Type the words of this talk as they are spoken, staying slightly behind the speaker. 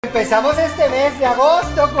Empezamos este mes de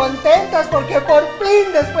agosto contentos porque por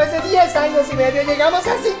fin, después de 10 años y medio, llegamos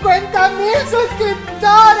a 50,000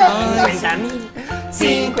 suscriptores.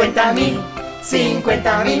 50,000.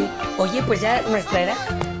 50,000. Oye, pues ya nuestra edad.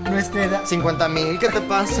 Nuestra edad. 50,000, ¿qué te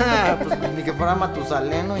pasa? Pues ni que fuera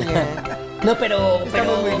Matusalén, oye. No, pero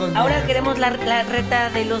Estamos muy contentos. ahora queremos la reta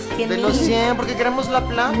de los 100,000. De los 100, porque queremos la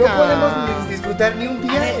placa. No podemos disfrutar ni un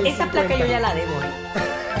día. A ver, el esa 50. placa yo ya la debo,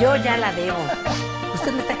 ¿eh? Yo ya la debo.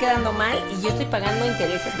 Usted me está quedando mal y yo estoy pagando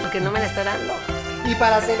intereses porque no me la está dando. Y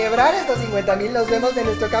para celebrar estos 50,000 nos vemos en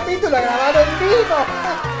nuestro capítulo grabado en vivo.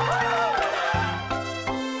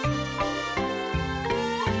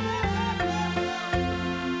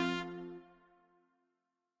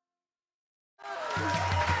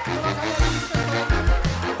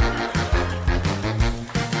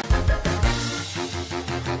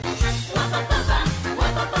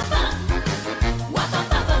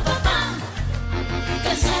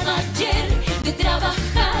 Cansado ayer de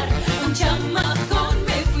trabajar, un chamaco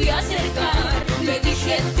me fui a acercar. Le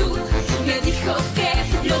dije tú, me dijo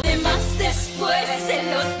que lo demás después se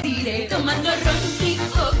los diré. Tomando ron y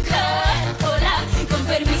Coca-Cola, con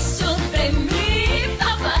permiso de mi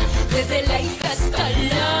papá. Desde la hija hasta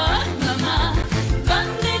la mamá, van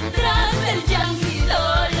detrás del Yankee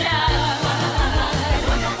Dólar.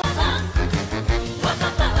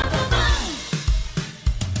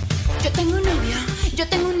 Yo tengo un novio, yo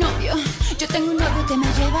tengo un novio, yo tengo un novio que me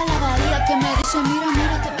lleva a la bahía, que me dice, mira,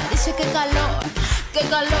 mira, que me dice qué calor, qué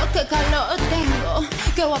calor, qué calor tengo,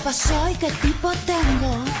 qué guapa soy, qué tipo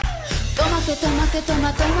tengo. Toma, que toma, que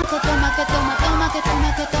toma, toma, que toma, que toma, toma, que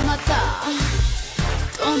toma, que toma, ta.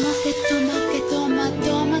 Toma, que toma, que toma,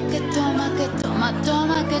 toma, que toma, que toma,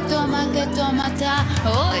 toma, que toma, que toma, ta.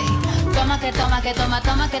 Uy. Toma, que toma, que toma,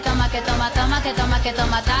 toma, que toma, que toma, toma, que toma, que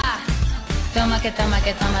toma, ta. Toma, que toma,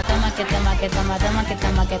 que toma, toma, que toma, que toma, toma, que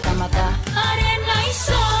toma, que toma, ta. Arena y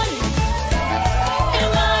sol, el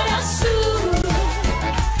mar azul,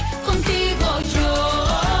 contigo yo,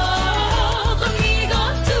 conmigo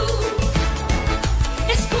tú,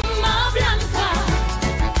 espuma blanca,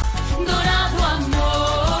 dorado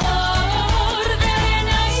amor, de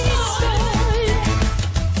arena y sol.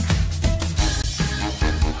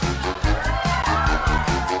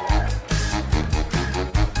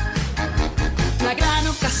 Una gran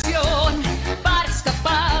ocasión para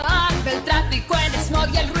escapar del tráfico, el smog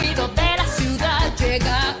y el ruido de la ciudad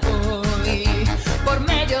llega hoy por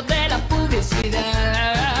medio de la publicidad.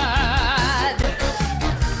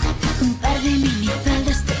 Un par de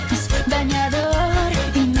minifaldas, tenis, bañador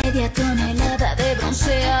y media tonelada de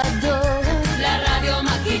bronceador. La radio,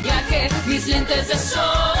 maquillaje, mis lentes de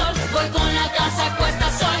sol. Voy con la casa a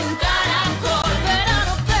cuestas, soy un caracol.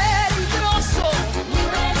 Verano peligroso, muy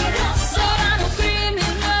peligroso. Verano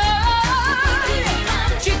criminal,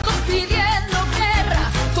 chicos pidiendo guerra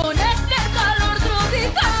con este calor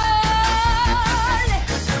tropical.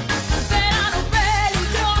 Verano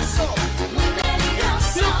peligroso, muy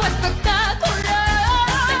peligroso. Lujo espectacular,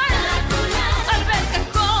 alberca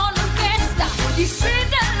con orquesta y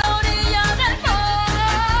cita en la orilla del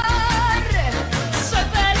mar. Soy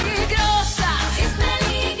peligrosa, es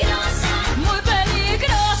peligrosa, muy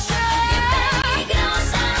peligrosa, bien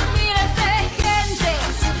peligrosa. Miles de gentes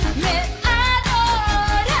me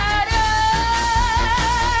adorarán.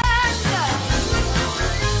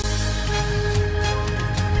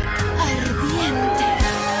 Ardiente.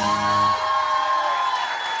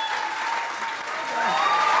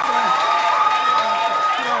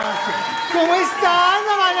 ¿Cómo están,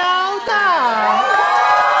 Namanauta?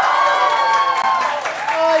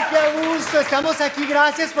 Ay, qué a gusto. Estamos aquí.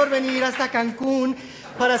 Gracias por venir hasta Cancún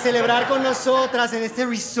para celebrar con nosotras en este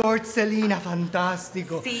resort Selina.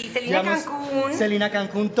 Fantástico. Sí, Selina Cancún. Selina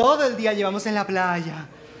Cancún. Todo el día llevamos en la playa.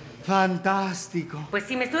 Fantástico. Pues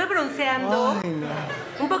sí, me estuve bronceando Ay, no.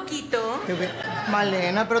 un poquito.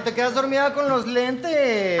 Malena, pero te quedas dormida con los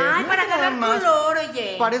lentes. Ay, para Nada agarrar más. color,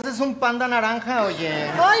 oye. Pareces un panda naranja,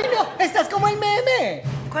 oye. ¡Ay, no! Estás como el meme.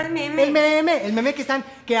 ¿Cuál meme? El meme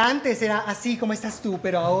que antes era así como estás tú,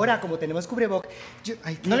 pero ahora como tenemos cubreboc...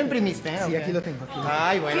 ¿No lo imprimiste? Sí, Ok. aquí lo tengo.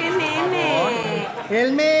 Ay, bueno. ¿Qué por meme?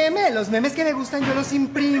 El meme, los memes que me gustan yo los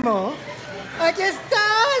imprimo. Aquí está,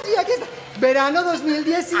 sí, aquí está. Verano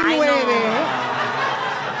 2019.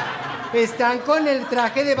 Ay, Están con el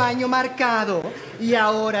traje de baño marcado, Y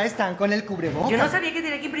ahora están con el cubrebocas. Yo no sabía que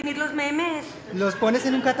tenía que imprimir los memes. Los pones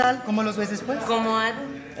en un catálogo, ¿cómo los ves después? Como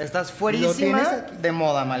álbum. Estás ¿Lo fuerísima tienes aquí? de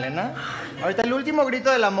moda, Malena. Ahorita el último grito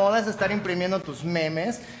de la moda es estar imprimiendo tus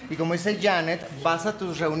memes y como dice Janet, vas a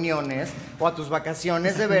tus reuniones o a tus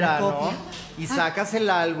vacaciones de verano y sacas el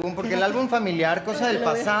álbum, porque el álbum familiar, cosa del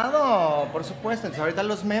pasado, por supuesto. Entonces ahorita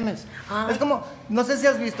los memes. Es como, no sé si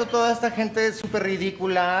has visto toda esta gente súper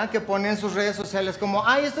ridícula que pone en sus redes sociales como,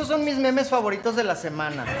 ay, estos son mis memes favoritos de la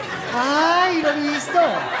semana. ¡Ay, lo he visto!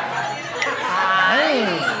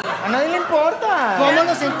 Ay, a nadie le importa. ¿Cómo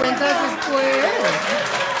los encuentras después?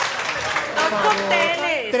 2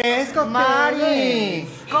 cócteles. 3 cócteles. Mari.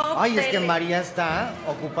 Cócteles. Ay, es que María está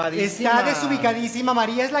ocupadísima. Está desubicadísima.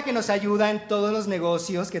 María es la que nos ayuda en todos los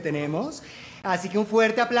negocios que tenemos. Así que un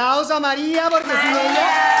fuerte aplauso a María, porque si no, ella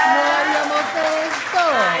no haríamos esto.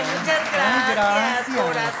 Ay, muchas gracias,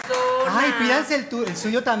 corazón. Ay, pídanse el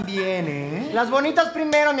suyo también, ¿eh? Las bonitas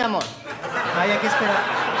primero, mi amor. Ay, hay que esperar.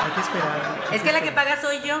 Hay que esperar. Es que la que paga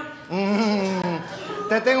soy yo.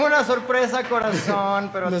 Te tengo una sorpresa,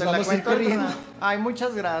 corazón, pero Nos te la vamos a ir cuento. corriendo. Ay,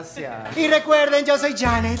 muchas gracias. Y recuerden, yo soy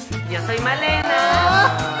Janet. Yo soy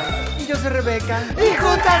Malena. Y yo soy Rebeca. Y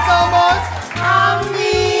juntas somos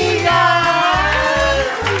amigas.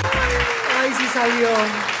 Ay, sí salió.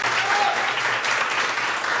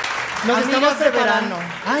 Nos Amigas estamos de preparando.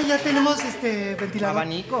 verano. Ay, ya tenemos ventilador.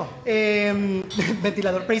 Abanico.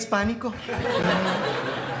 Ventilador prehispánico.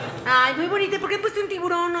 Ay, muy bonita. ¿Por qué pusiste un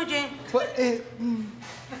tiburón, oye?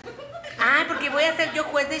 Ay, porque voy a ser yo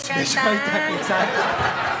juez de Chantal. Exacto.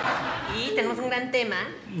 Y tenemos un gran tema.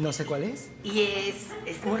 No sé cuál es. Y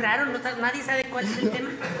es muy raro, nadie sabe cuál es el tema.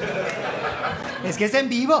 Es que es en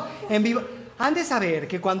vivo. En vivo. Han de saber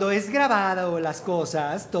que cuando es grabado las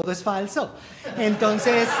cosas, todo es falso.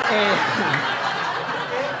 Entonces,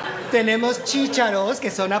 tenemos chícharos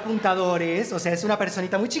que son apuntadores, o sea, es una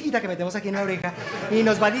personita muy chiquita que metemos aquí en la oreja y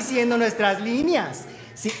nos va diciendo nuestras líneas.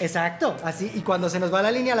 Sí, exacto, así. Y cuando se nos va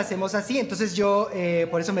la línea la hacemos así. Entonces yo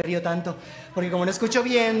por eso me río tanto. Porque como no escucho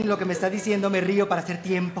bien lo que me está diciendo, me río para hacer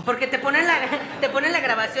tiempo. Porque te ponen la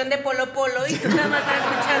grabación de Polo Polo y tú nada más estás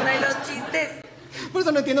escuchando ahí los chistes. Por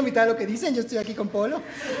eso no entiendo mitad de lo que dicen. Yo estoy aquí con Polo.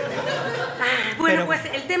 Bueno, Pero- pues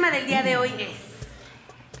el tema del día de hoy es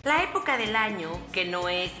la época del año que no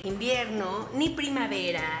es invierno, ni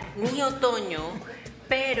primavera, ni otoño,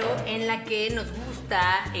 pero en la que nos gusta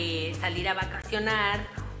salir a vacacionar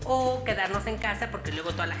o quedarnos en casa porque luego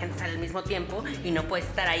toda la gente sale al mismo tiempo y no puedes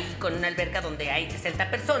estar ahí con una alberca donde hay 60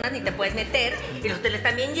 personas ni te puedes meter y los hoteles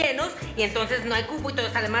están bien llenos y entonces no hay cupo y todo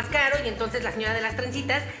sale más caro y entonces la señora de las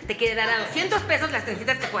trencitas te quiere dar a 200 pesos las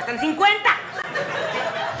trencitas que cuestan 50.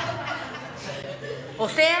 O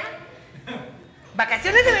sea,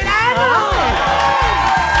 vacaciones de verano.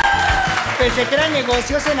 Pensé que eran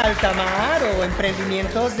negocios en alta mar o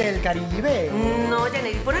emprendimientos del Caribe. No,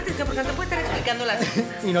 Janet, pon atención porque no te puedo estar explicando las cosas.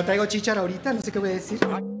 Y no traigo chícharo ahorita, no sé qué voy a decir.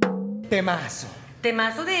 Temazo.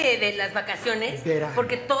 Temazo de las vacaciones, Verano.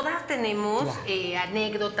 porque todas tenemos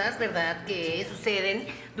anécdotas, ¿verdad?, que suceden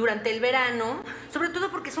durante el verano, sobre todo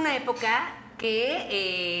porque es una época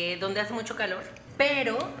que donde hace mucho calor,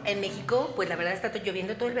 pero en México, pues la verdad está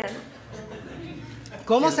lloviendo todo el verano.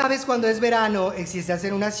 ¿Cómo sabes cuando es verano si estás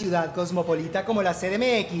en una ciudad cosmopolita como la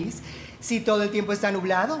CDMX si todo el tiempo está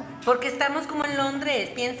nublado? Porque estamos como en Londres,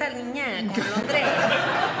 piensa niña, como en Londres.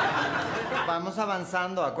 Vamos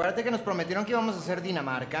avanzando. Acuérdate que nos prometieron que íbamos a hacer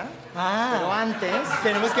Dinamarca. Ah. Pero antes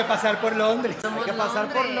Tenemos que pasar por Londres. hay que pasar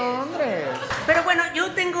por Londres. Pero bueno,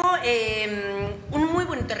 yo tengo un muy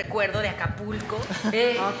bonito recuerdo de Acapulco.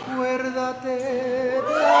 Acuérdate de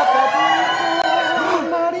Acapulco,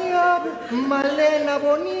 María, Malena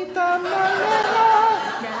bonita,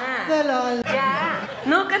 Malena Ya, del alma. ya.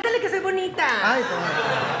 No, cántale que soy bonita. Ay,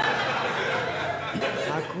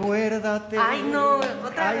 acuérdate. Ay, no,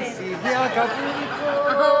 otra Ay, vez. sí, de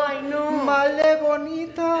Acapulco. Ay, no. Male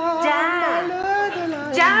bonita. Ya. Male del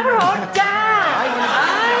alma. Ya, bro, ya. Ay.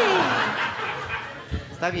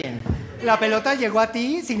 Está bien. La pelota llegó a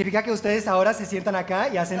ti, significa que ustedes ahora se sientan acá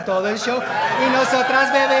y hacen todo el show y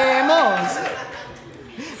nosotras bebemos.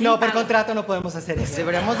 No, por contrato no podemos hacer eso.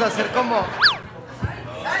 Deberíamos de hacer como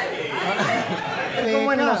en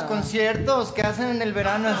Venga. los conciertos que hacen en el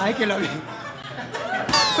verano. Ay, que lo vi.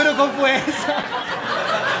 Pero con fuerza.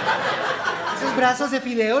 Esos brazos de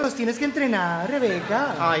fideo los tienes que entrenar,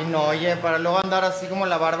 Rebeca. Ay, no, oye, para luego andar así como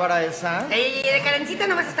la Bárbara esa. Ey, de Karencita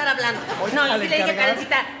no vas a estar hablando. No, y sí le dije a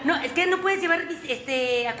Karencita, no, es que no puedes llevar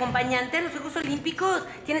acompañante a los Juegos Olímpicos.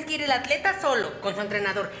 Tienes que ir el atleta solo, con su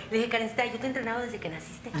entrenador. Le dije, Karencita, yo te he entrenado desde que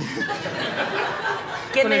naciste.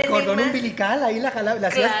 Con el cordón umbilical, ahí la jalaba.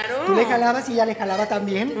 Claro. Tú le jalabas y ella le jalaba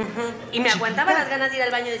también. Y me aguantaba las ganas de ir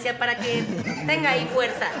al baño, decía, para que tenga ahí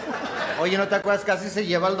fuerza. Oye, ¿no te acuerdas? Casi se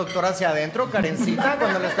lleva al doctor hacia adentro, Karencita,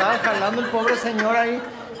 cuando le estaba jalando el pobre señor ahí,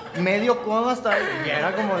 medio codo hasta... Y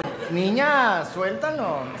era como, niña,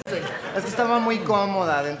 suéltalo. Es que estaba muy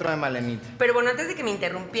cómoda dentro de Malenita. Pero bueno, antes de que me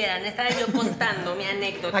interrumpieran, estaba yo contando mi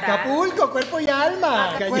anécdota. Acapulco, cuerpo y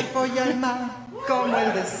alma. Cuerpo y alma, como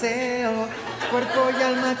el deseo. Cuerpo y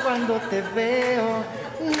alma cuando te veo.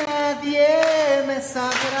 Nadie me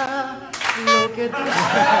sabrá lo que tú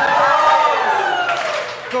sabes.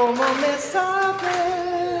 ¿Cómo me sabes?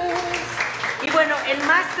 Y bueno, el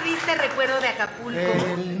más triste recuerdo de Acapulco.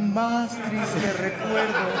 El más triste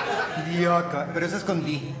recuerdo de Acapulco. Pero eso es con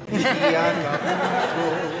D. De Acapulco.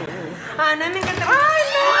 Ah, no, me encanta. ¡Ay,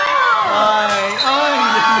 no! ¡Ay!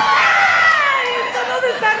 Todo se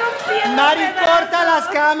está rompiendo. Mari, corta las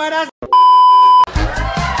cámaras.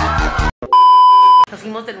 Nos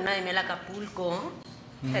fuimos de luna de miel a Acapulco.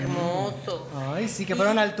 Hermoso. Ay, sí, que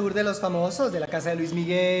fueron al tour de los famosos, de la casa de Luis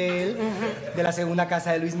Miguel, de la segunda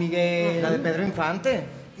casa de Luis Miguel. La de Pedro Infante.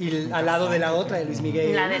 Y al lado de la otra de Luis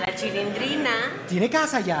Miguel. La de la Chilindrina. ¿Tiene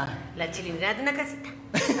casa ya? La Chilindrina tiene una casita.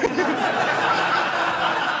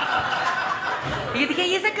 Y yo dije,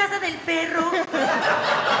 ¿y esa casa del perro?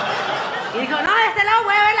 Y dijo, no, de este lado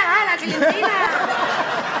voy a ver la Chilindrina.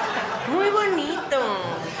 Muy bonito.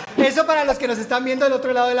 Eso para los que nos están viendo del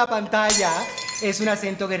otro lado de la pantalla es un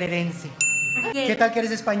acento guerrerense. ¿Qué tal que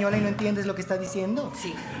eres española y no entiendes lo que está diciendo?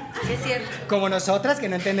 Sí, sí es cierto. Como nosotras que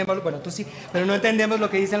no entendemos, bueno, tú sí, pero no entendemos lo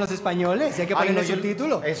que dicen los españoles y hay que ponerle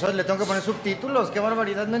subtítulo. Eso le tengo que poner subtítulos, qué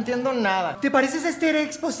barbaridad, no entiendo nada. ¿Te pareces a Esther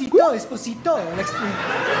Expósito? Expósito.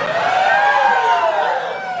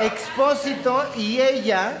 Expósito y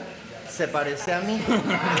ella se parece a mí.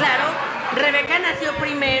 Claro, Rebeca nació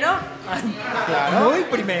primero. Claro. Muy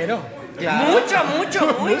primero. Claro.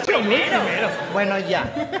 Muy primero. Bueno,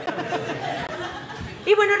 ya.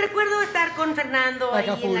 Y bueno, recuerdo estar con Fernando ahí en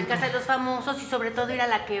Acapulco. la casa de los famosos y sobre todo ir a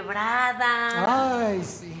la quebrada. Ay,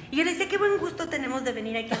 sí. Y yo le decía, qué buen gusto tenemos de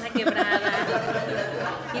venir aquí a la quebrada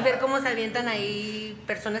y ver cómo se avientan ahí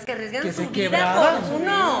personas que arriesgan Que su se vida quebraban. por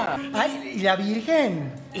uno. Ay, y la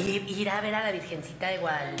Virgen, Y ir a ver a la Virgencita de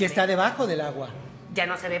Guadalupe. que está debajo del agua. Ya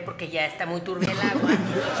no se ve porque ya está muy turbia el agua.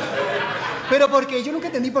 Pero porque yo nunca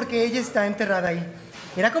entendí por qué ella está enterrada ahí.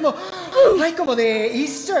 Era como, ay, como de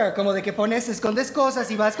Easter, como de que escondes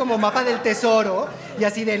cosas y vas como mapa del tesoro y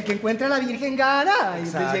así del que encuentra a la Virgen gana. Y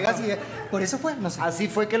entonces llegas y por eso fue, no sé. Así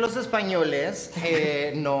fue que los españoles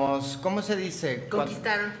nos, ¿cómo se dice?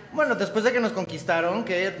 Conquistaron. Bueno, después de que nos conquistaron,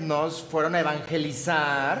 que nos fueron a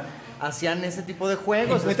evangelizar, hacían ese tipo de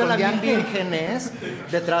juegos, Encuentra la escondían Virgen. vírgenes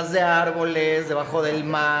detrás de árboles, debajo del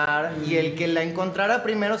mar, y el que la encontrara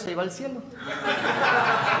primero se iba al cielo.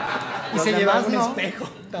 Y Los se llevaba demás un no. espejo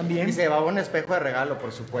también. Y se llevaba un espejo de regalo, por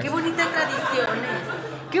Qué supuesto. bonitas tradiciones.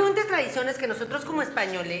 Qué bonitas tradiciones que nosotros como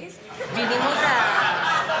españoles vinimos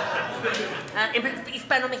a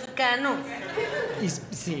hispano-mexicanos.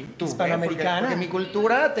 Sí, Tú, hispanoamericana. porque mi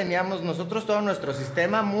cultura teníamos nosotros todo nuestro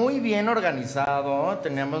sistema muy bien organizado,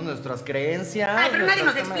 teníamos nuestras creencias. Ay, pero nadie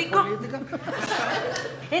nos nuestro sistema explicó. político.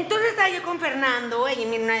 Entonces estaba yo con Fernando ahí en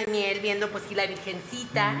mi luna de miel viendo pues sí la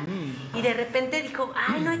Virgencita y de repente dijo,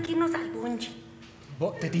 ay, no hay que irnos al bungee.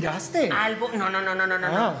 ¿Te tiraste? No.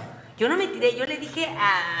 Ah. Yo no me tiré, yo le dije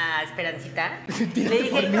a Esperancita, Tírate le dije,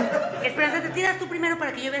 por mí. Esperancita, te tiras tú primero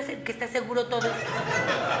para que yo vea que está seguro todo esto.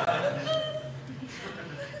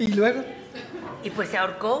 Y luego, Y pues se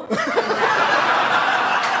ahorcó.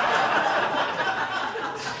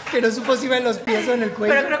 que no supo si iba en los pies o en el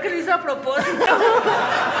cuello. Pero creo que lo hizo a propósito.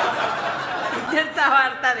 Ya estaba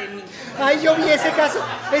harta de mí. Ay, yo vi ese caso.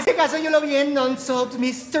 Ese caso yo lo vi en Unsolved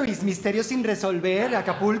Mysteries, Misterios sin resolver,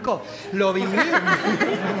 Acapulco. Lo vi.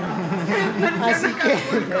 Así que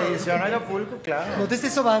Edición Acapulco, claro. no te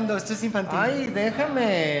estés sobando, esto es infantil. Ay,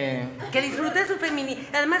 déjame. Que disfrute su feminidad.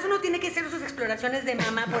 Además uno tiene que hacer sus exploraciones de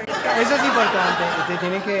mama por el Eso es importante. Te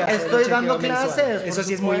tienen que hacer Estoy un dando chequeo mensual. clases, por Eso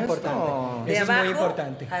sí es muy supuesto. importante. De Eso es muy abajo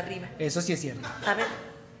importante. arriba. Eso sí es cierto. A ver,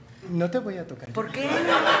 No te voy a tocar. ¿por qué?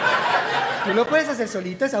 Tú lo puedes hacer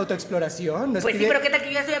solita, es autoexploración. No es Pues sí, pide- pero qué tal que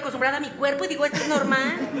yo ya estoy acostumbrada a mi cuerpo y digo, esto es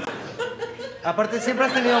normal. Aparte siempre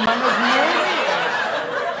has tenido manos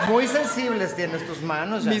muy sensibles, tienes tus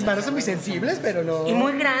manos. Mis Janet. manos son muy sensibles, pero no. Y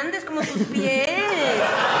muy grandes como tus pies.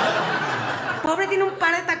 Pobre, tiene un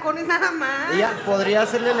par de tacones nada más. Ella podría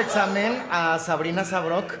hacerle el examen a Sabrina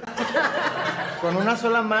Sabrok con una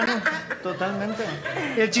sola mano, totalmente.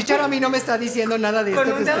 El Chícharo a mí no me está diciendo nada de Con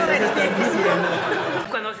esto un que dedo ustedes de están diciendo.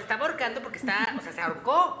 Cuando se estaba ahorcando, porque está, o sea, se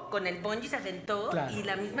ahorcó con el bungee, se aventó, Claro. y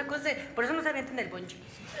la misma cosa, por eso no se avientan el bungee.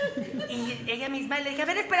 Y ella misma le dije, a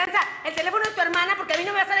ver, Esperanza, el teléfono de tu hermana, porque a mí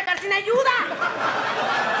no me vas a dejar sin ayuda.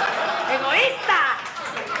 ¡Egoísta!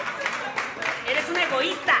 Eres un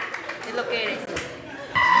egoísta, es lo que eres.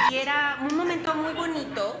 Y era un momento muy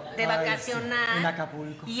bonito de Ay, vacacionar. sí, en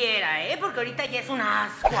Acapulco. Y era, porque ahorita ya es un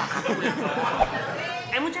asco Acapulco.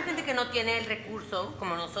 Hay mucha gente que no tiene el recurso,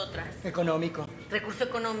 como nosotras, Económico. recurso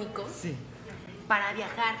económico, Sí. para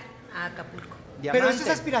viajar a Acapulco. Pero esto es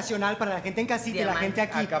aspiracional para la gente en casita y la Diamante. gente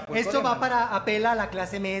aquí. Acapulco, Esto va diamante. para apela a la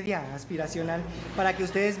clase media, aspiracional, para que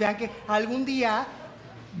ustedes vean que algún día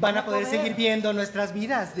van a poder seguir viendo nuestras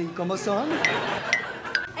vidas y cómo son.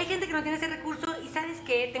 Hay gente que no tiene ese recurso y ¿sabes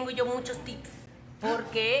qué? Tengo yo muchos tips.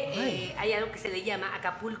 Porque hay algo que se le llama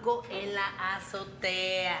Acapulco en la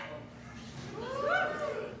azotea.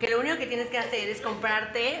 Que lo único que tienes que hacer es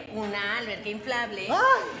comprarte una alberca inflable.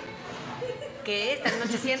 Que está en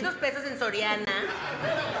 800 pesos en Soriana.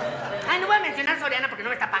 Ay, no voy a mencionar Soriana porque no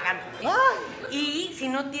me está pagando. Y si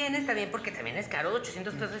no tienes, también, porque también es caro,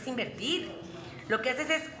 800 pesos es invertir. Lo que haces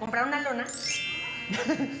es comprar una lona,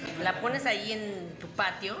 la pones ahí en tu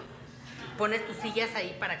patio, pones tus sillas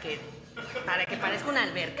ahí para que parezca una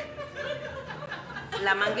alberca.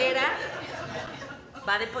 La manguera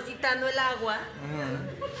va depositando el agua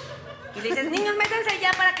y le dices, niños, métanse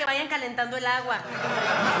ya para que vayan calentando el agua.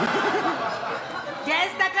 Ya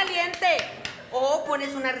está caliente. O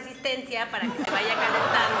pones una resistencia para que se vaya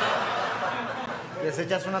calentando. Les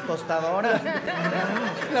echas una tostadora.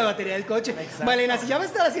 La batería del coche. Exacto. Malena, si ya va a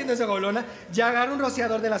estar haciendo eso, Golona, ya agarra un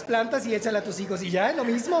rociador de las plantas y échale a tus hijos y ya es lo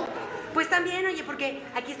mismo. Pues también, oye, porque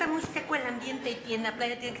aquí está muy seco el ambiente y en la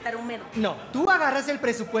playa tiene que estar húmedo. No, tú agarras el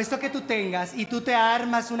presupuesto que tú tengas y tú te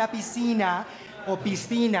armas una piscina o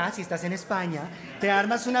piscina, si estás en España, te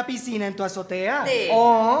armas una piscina en tu azotea. Sí.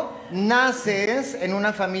 O naces en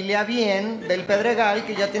una familia bien del Pedregal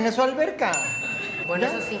que ya tiene su alberca. Bueno,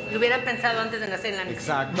 eso sí, lo hubieran pensado antes de nacer en la misa.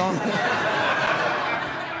 Exacto.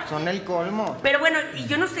 Son el colmo. Pero bueno, y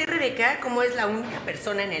yo no sé, Rebeca, cómo es la única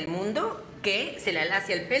persona en el mundo que se le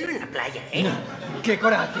alacia el pelo en la playa, ¿eh? ¡Qué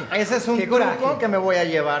coraje! Ese es un ¡Qué truco coraje! que me voy a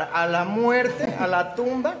llevar a la muerte, a la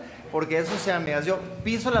tumba, porque eso sea, amigas, yo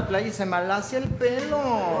piso la playa y se me alacia el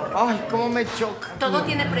pelo. Ay, cómo me choca. Todo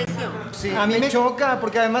tiene precio. Sí, A mí me choca,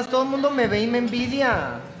 porque además todo el mundo me ve y me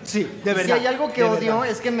envidia. Sí, de Y verdad. si hay algo que de odio verdad.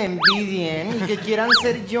 es que me envidien y que quieran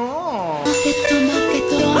ser yo. Que toma, que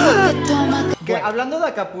toma, que toma. Que hablando de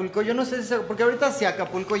Acapulco, yo no sé si, porque ahorita sí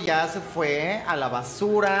Acapulco ya se fue a la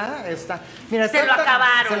basura. Mira, Se lo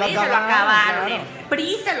acabaron, se lo acabaron. claro. El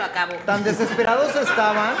PRI se lo acabó. Tan desesperados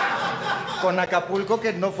estaban con Acapulco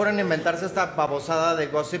que no fueron a inventarse esta babosada de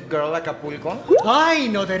Gossip Girl Acapulco. ¡Ay,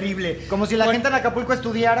 no, terrible! Como si la gente en Acapulco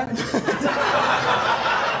estudiara.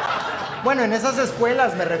 Bueno, en esas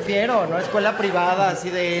escuelas me refiero, ¿no? Escuela privada,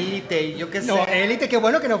 así de élite y yo qué sé. No, élite, qué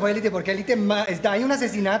bueno que no fue élite, porque élite hay un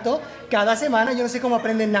asesinato cada semana, yo no sé cómo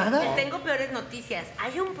aprenden nada. Les tengo peores noticias.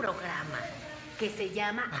 Hay un programa que se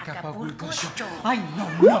llama Acapulco Show. ¡Ay, no!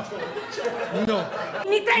 ¡No!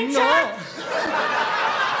 ¡Ni traen ¡No! shorts!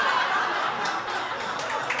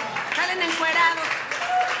 Salen encuerados.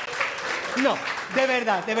 No, de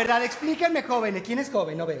verdad, explíquenme, jóvenes. ¿Quién es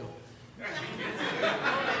joven? No veo.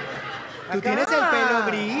 Tú Acá. tienes el pelo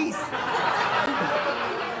gris.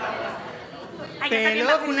 Ay, ya está bien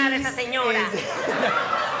vacunada esa señora.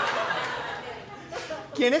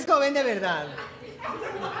 ¿Quién es joven de verdad?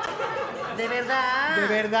 De verdad. De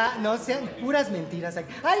verdad, no sean puras mentiras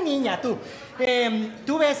aquí. Ay, niña, tú.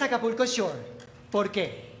 Tú ves Acapulco Shore. ¿Por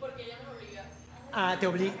qué? Porque ella me obliga. Ah, te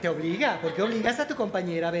obliga. ¿Por qué obligas a tu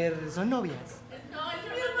compañera a ver? ¿Son novias? No, es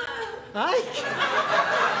mi hermana. Ay.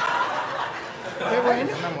 Qué bueno.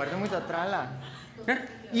 Es una muerte muy teatrala.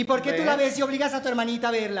 ¿Y por qué tú la ¿Ves? ves y obligas a tu hermanita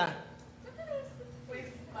a verla?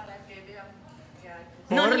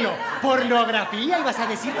 No, no, Porno. Pornografía, ibas a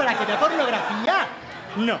decir para que vea pornografía.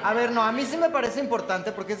 No. A ver, no, a mí sí me parece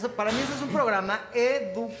importante porque para mí eso es un programa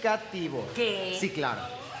educativo. ¿Qué? Sí, claro.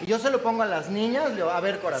 Y yo se lo pongo a las niñas, le digo, a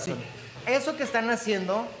ver, corazón, eso que están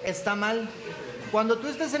haciendo está mal. Cuando tú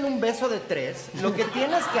estés en un beso de 3, lo que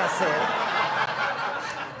tienes que hacer,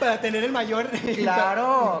 Para tener el mayor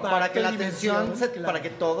claro, impacto para que y la dimensión, atención, claro. para que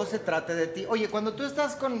todo se trate de ti. Oye, cuando tú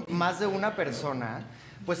estás con más de una persona,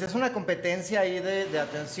 pues es una competencia ahí de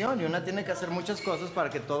atención y una tiene que hacer muchas cosas para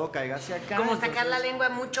que todo caiga hacia acá. Como sacar la lengua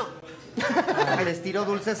mucho. Les tiro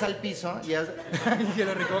dulces al piso y que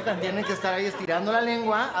lo recojan. tienen que estar ahí estirando la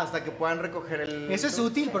lengua hasta que puedan recoger el... Eso es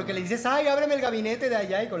útil porque le dices, ay, ábreme el gabinete de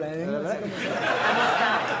allá y con la lengua. ¿Verdad?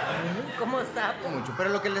 ¿Cómo sapo? Mucho. Pero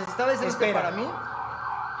lo que les estaba diciendo es que Espera. para mí...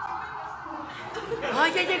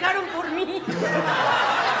 Ay, ya llegaron por mí.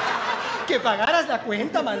 Que pagaras la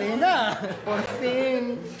cuenta, Malena. Por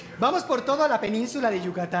fin. Vamos por toda la península de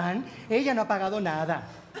Yucatán. Ella no ha pagado nada.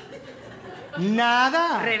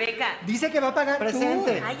 ¡Nada! Rebeca. Dice que va a pagar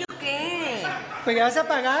Presente. tú. Ay, ¿yo qué? Pues vas a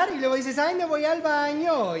pagar y luego dices, ay, me voy al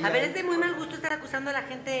baño. Y A ver, ahí- es de muy mal gusto estar acusando a la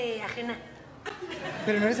gente ajena.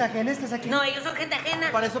 Pero no eres ajena, estás aquí. No, ellos son gente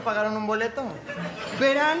ajena. Para eso pagaron un boleto.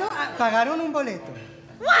 Verano, pagaron un boleto.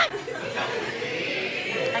 Ay,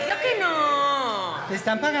 yo que no. Te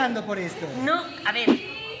están pagando por esto. No, a ver.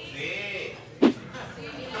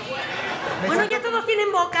 Bueno, ya todos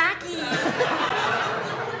tienen boca aquí.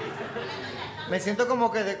 Me siento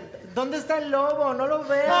como que... ¿Dónde está el lobo? No lo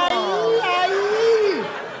veo. ¡Ahí, ahí!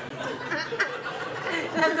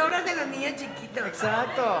 Las obras de los niños chiquitos.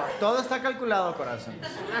 Exacto. Todo está calculado, corazón.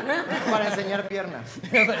 Para enseñar piernas.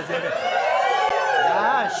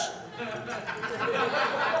 Dash.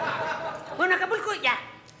 Bueno, Acapulco ya.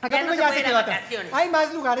 Acapulco no ya puede se ir a quedó atrás. vacaciones. Hay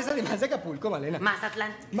más lugares además de Acapulco, Malena.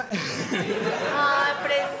 Mazatlán. Ma- Ay,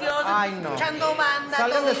 precioso. Ay, no. Escuchando banda.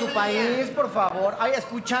 Salgan todo de el su día. país, por favor. Ay,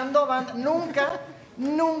 escuchando banda.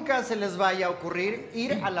 Nunca se les vaya a ocurrir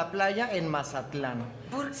ir a la playa en Mazatlán.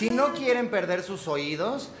 ¿Por Si qué? no quieren perder sus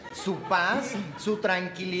oídos, su paz, su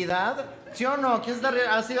tranquilidad. ¿Sí o no? ¿Quién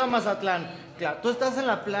has ido a Mazatlán? Claro, tú estás en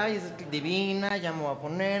la playa y dices, divina, ya me voy a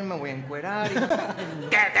poner, me voy a encuerar. Y...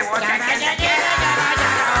 ¿Qué te gusta que te quiera?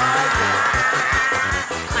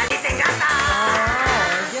 ¡Maldita gata!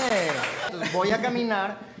 Oye, entonces voy a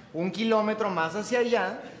caminar 1 kilómetro más hacia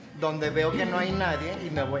allá, donde veo que no hay nadie, y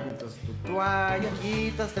me voy. Entonces tu toalla,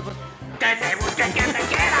 quitas, te pones. ¡Que te busque quien te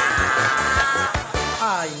quiera!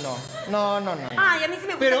 Ay, no. No. Ay, a mí sí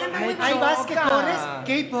me gusta Pero cantar muy ahí bonito. vas que choca. corres.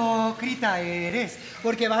 ¡Qué hipócrita eres!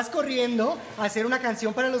 Porque vas corriendo a hacer una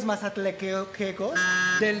canción para los mazatlequecos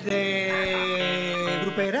del de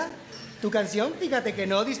Grupera. Tu canción, fíjate que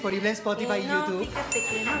no, disponible en Spotify y No, YouTube. fíjate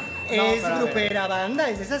que no. Es pero a ver. Grupera Banda,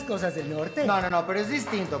 es de esas cosas del norte. No, pero es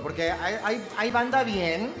distinto, porque hay banda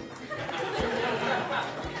bien.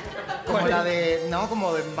 Como ¿Cuál? la de, no,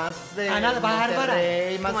 como de más de Ana Bárbara.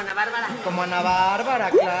 Monterrey, más- Como Ana Bárbara. Como Ana Bárbara,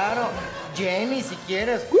 claro. Jenny, si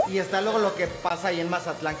quieres. Y está luego lo que pasa ahí en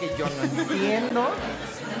Mazatlán, que yo no entiendo.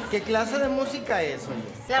 ¿Qué clase de música es, oye?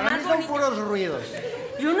 La Para más mí son bonita. puros ruidos.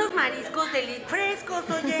 Y unos mariscos frescos,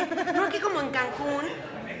 oye. No aquí como en Cancún.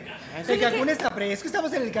 El Cancún está fresco,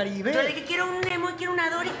 estamos en el Caribe. Yo le dije, quiero un Nemo y quiero una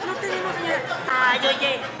Dory. No tenemos, señora. Ay,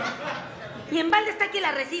 oye. Y en balde está aquí el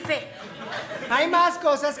arrecife. Hay más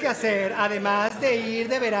cosas que hacer, además de ir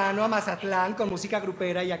de verano a Mazatlán con música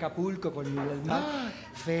grupera y Acapulco con el mar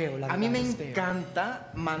feo. La A mí me verdad es feo. encanta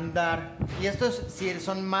mandar, y esto es si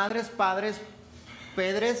son madres, padres,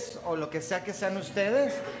 pedres o lo que sea que sean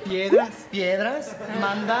ustedes, piedras,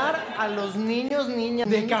 mandar a los niños, niñas,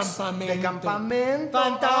 De niños campamento. De campamento.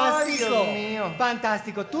 Fantástico. Ay, Dios mío.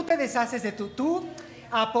 Fantástico. Tú te deshaces de tú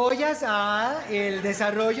apoyas a el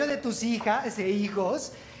desarrollo de tus hijas e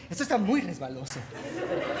hijos. Esto está muy resbaloso.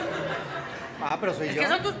 Ah, pero soy Es yo. que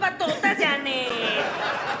son tus patotas, Janet.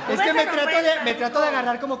 Es que me trato de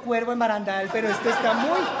agarrar como cuervo en barandal, pero esto está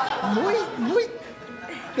muy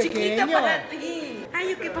Chiquito pequeño. para ti.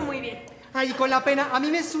 Ay, yo quepo muy bien. Ay, con la pena. A mí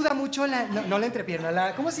me suda mucho no la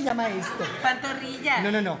entrepierna, ¿cómo se llama esto? Pantorrilla.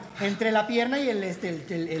 No. Entre la pierna y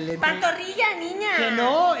el Pantorrilla, niña. Que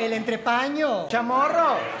no, el entrepaño.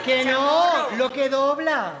 Chamorro, Que no, lo que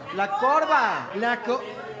dobla. la corva.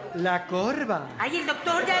 La corva. Ay, el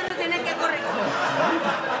doctor ya nos tiene que corregir.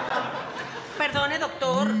 Perdone,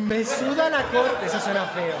 doctor. Me suda la corva. Eso suena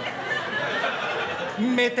feo.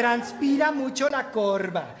 Me transpira mucho la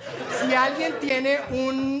corva. Si alguien tiene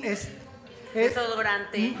un...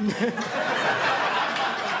 Desodorante.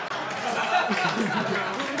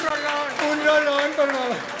 un rolón, por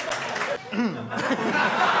favor.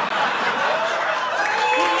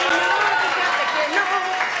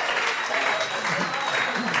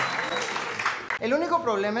 El único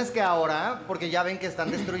problema es que ahora, porque ya ven que están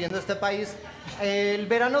destruyendo este país, el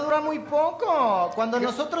verano dura muy poco. Cuando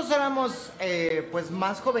nosotros éramos pues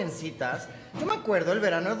más jovencitas, yo me acuerdo, el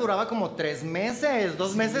verano duraba como 3 meses,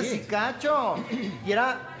 2 meses y cacho. Y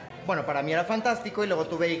era, bueno, para mí era fantástico y luego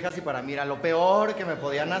tuve hijas y para mí era lo peor que me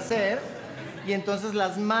podían hacer. Y entonces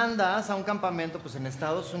las mandas a un campamento pues en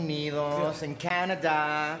Estados Unidos, en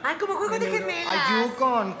Canadá. Ay, como juego de gemelas. A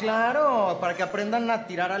Yukon, claro, para que aprendan a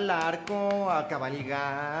tirar al arco, a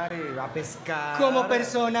cabalgar, a pescar. Como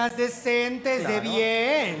personas decentes, de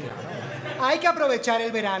bien. Hay que aprovechar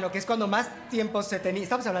el verano, que es cuando más tiempo se tenía,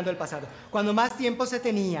 estamos hablando del pasado, cuando más tiempo se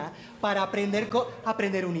tenía para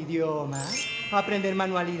aprender un idioma, aprender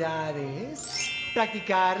manualidades,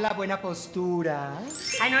 practicar la buena postura.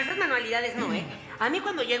 Ay, no, esas manualidades no, ¿eh? A mí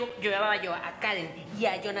cuando llevaba yo a Karen y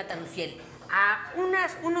a Jonathan Uciel a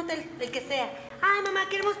un hotel, el que sea. Ay, mamá,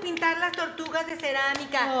 queremos pintar las tortugas de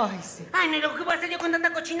cerámica. Ay, sí. Ay, no, ¿qué voy a hacer yo con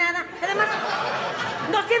tanta cochinada? Además,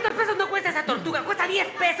 200 pesos no cuesta esa tortuga, cuesta 10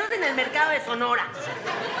 pesos en el mercado de Sonora.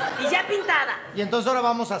 Y ya pintada. Y entonces ahora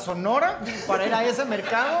vamos a Sonora para ir a ese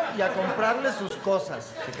mercado y a comprarle sus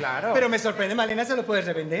cosas. Sí, claro. Pero me sorprende, Malena, ¿se lo puedes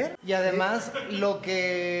revender? Y además, lo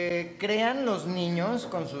que crean los niños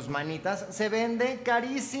con sus manitas se vende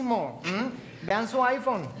carísimo. Vean su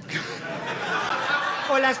iPhone.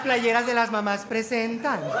 O las playeras de las mamás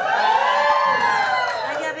presentan.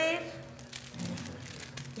 Ay, a ver.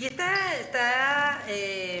 ¿Y está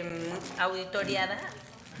auditoriada?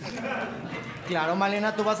 Claro,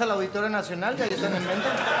 Malena, tú vas al Auditorio Nacional y ahí están en venta.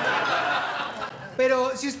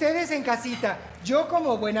 Pero si ustedes en casita, yo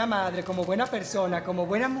como buena madre, como buena persona, como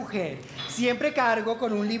buena mujer, siempre cargo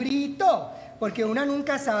con un librito. Porque una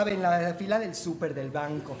nunca sabe en la fila del súper del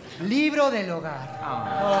banco. Libro del hogar.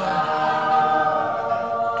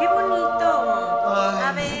 ¡Qué bonito! Ay,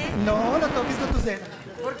 A ver. No, lo toques con tus dedos.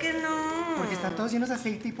 ¿Por qué no? Porque están todos llenos de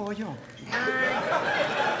aceite y pollo.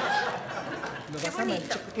 Lo Qué vas a bonito.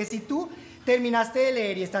 manchar. Porque si tú terminaste de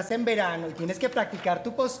leer y estás en verano y tienes que practicar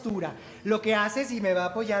tu postura, lo que haces, y me va a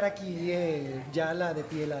apoyar aquí ya la de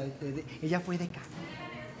pie, ella fue de acá.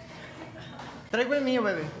 Traigo el mío,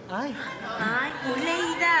 bebé. Ay. Ay,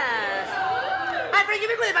 leídas. Ay, pero yo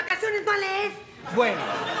vengo de vacaciones, no a leer. Bueno,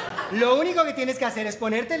 lo único que tienes que hacer es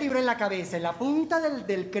ponerte el libro en la cabeza, en la punta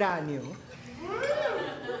del cráneo.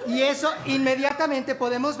 Y eso inmediatamente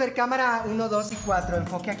podemos ver cámara 1, 2 y 4,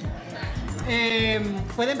 enfoque aquí.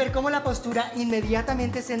 Pueden ver cómo la postura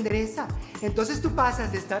inmediatamente se endereza. Entonces tú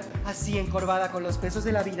pasas de estar así encorvada con los pesos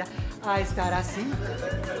de la vida a estar así.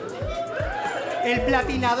 El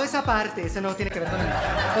platinado es aparte, eso no tiene que ver con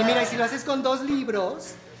nada. Y mira, y si lo haces con 2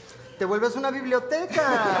 libros, Te vuelves una biblioteca.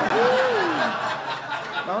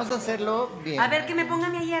 Vamos a hacerlo bien. A ver, que me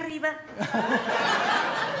pongan ahí arriba.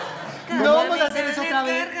 no vamos a hacer eso otra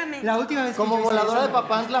vez. Cárgame. La última vez que Como yo hice voladora eso, de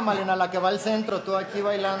Papantla, Malena, la que va al centro, tú aquí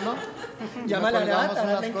bailando. Llámala a Nos colgamos Arad,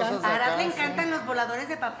 unas le cosas encanta. de A Arad acá, le sí. encantan los voladores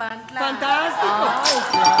de Papantla. ¡Fantástico! ¡Ay,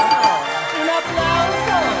 claro! ¡Un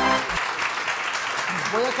aplauso!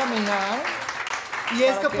 Voy a caminar. Y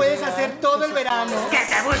esto que puedes vean hacer todo que el se verano. ¡Que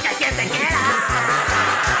te busque quien te quiera!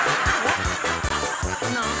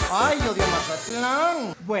 ¡Ay, odio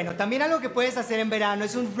Mazatlán! Bueno, también algo que puedes hacer en verano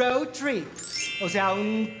es un road trip. O sea,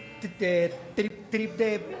 un trip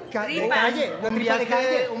de calle. Una tripa de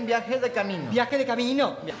calle. Un viaje de camino. Viaje de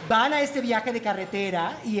camino. Van a este viaje de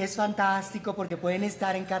carretera y es fantástico porque pueden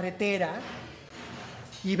estar en carretera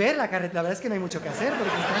y ver la carretera. La verdad es que no hay mucho que hacer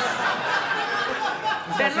porque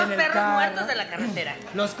Ver estás los en el perros carro. muertos de la carretera.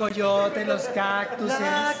 Los coyotes, los cactuses.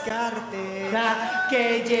 La carretera. La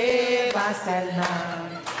que lleva hasta el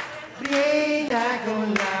mar. Brilla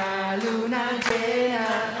con la luna llena.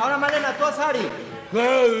 Ahora, Malena, tú a Sari.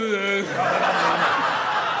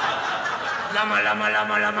 Lama, lama,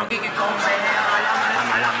 lama, lama, kiki combea. Lama,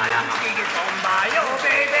 lama, lama, lama, kiki comba. Yo,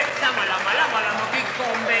 baby. Lama, lama, lama, lama, kiki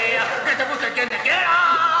combea. Que te busque quien te quiera.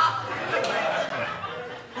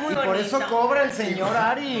 Muy Y por bonito. eso cobra el señor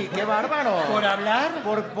Ari. ¡Qué bárbaro! Por hablar.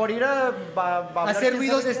 Por ir a hablar, Hacer ¿quién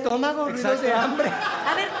ruidos sabe de qué? estómago, ruidos de Exacto. hambre.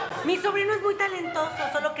 A ver, mi sobrino es muy talentoso,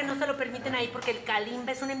 solo que no se lo permiten ahí porque el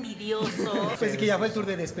Kalimba es un envidioso. Pues que ya fue el tour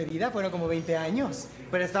de despedida, fueron como 20 años.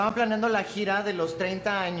 Pero estaban planeando la gira de los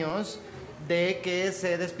 30 años de que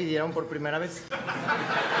se despidieron por primera vez.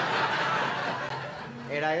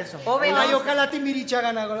 Era eso. Ay, ojalá Timbiriche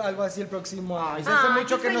hagan algo así el próximo año. Ay, se hace Ay,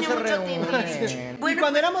 mucho yo que no se extraño mucho Timbiriche. reúnen. Y Bueno,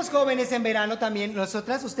 cuando pues- éramos jóvenes en verano también,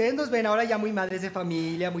 ustedes nos ven ahora ya muy madres de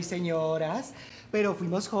familia, muy señoras, pero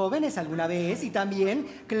fuimos jóvenes alguna vez y también,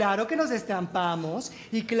 claro que nos estampamos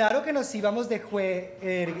y claro que nos íbamos de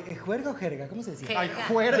juerga o jerga, ¿cómo se decía? Ay,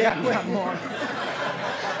 juerga, mi amor.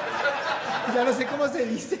 Ya no sé cómo se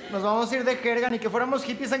dice. Nos vamos a ir de jerga, ni que fuéramos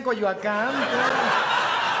hippies en Coyoacán.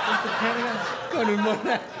 Con tu jerga. Con un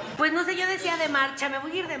mona Pues no sé, yo decía de marcha, me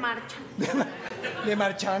voy a ir de marcha. de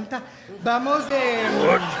marchanta. Vamos de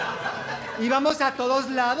Íbamos a todos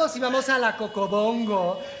lados, íbamos a la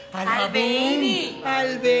Cocobongo, a la Al Baby. Boom,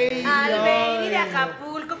 al Baby. Al Baby de ay,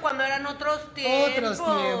 Acapulco cuando eran otros tiempos.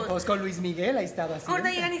 Otros tiempos, con Luis Miguel, ahí estaba así. Ahorita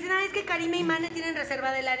llegan y dicen, es que Karime y Mane tienen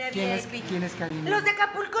reserva del área VIP. ¿Quién es Karime? Los de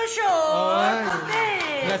Acapulco Show. Ay,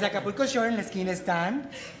 ¿Qué? las de Acapulco Shore en la esquina están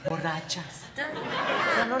borrachas.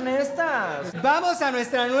 Son honestas. Vamos a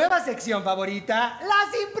nuestra nueva sección favorita,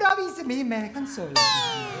 las improvisaciones. Me dejan sola.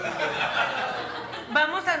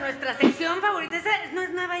 Vamos a nuestra sección favorita. Esa no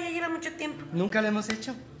es nueva, ya lleva mucho tiempo. Nunca lo hemos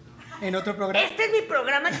hecho. En otro programa. Este es mi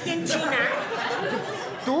programa aquí en China.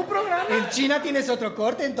 ¿Tu programa? En China tienes otro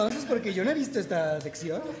corte, entonces, porque yo no he visto esta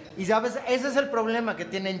sección. Y sabes, ese es el problema, que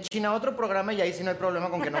tiene en China otro programa y ahí sí no hay problema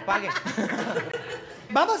con que no pague.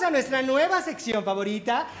 Vamos a nuestra nueva sección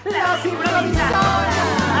favorita, Las improvisadoras.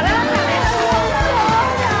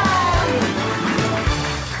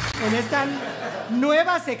 en esta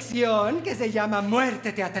nueva sección que se llama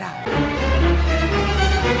Muerte Teatral.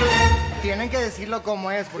 Tienen que decirlo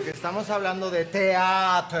como es, porque estamos hablando de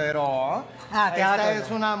teatro. Teatro. Esta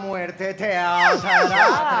es una muerte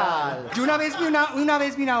teatral. Yo una vez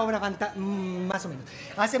vi una obra más o menos,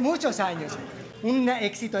 hace muchos años, un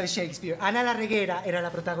éxito de Shakespeare. Ana la Reguera era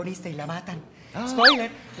la protagonista y la matan.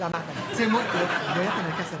 Spoiler, la matan. Se muere. Lo voy a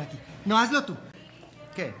tener que hacer aquí. No, hazlo tú.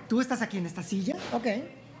 ¿Qué? Tú estás aquí en esta silla Ok.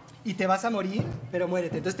 y te vas a morir, pero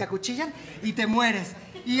muérete. Entonces te acuchillan y te mueres.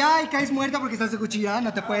 Y ay, caes muerta porque estás acuchillada,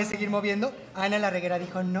 no te puedes seguir moviendo. Ana la Reguera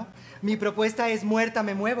dijo, no, mi propuesta es muerta,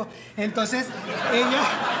 me muevo. Entonces ella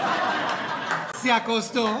se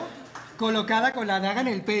acostó, colocada con la daga en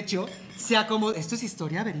el pecho, se acomodó, esto es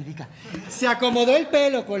historia verídica, se acomodó el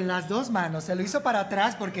pelo con las dos manos, se lo hizo para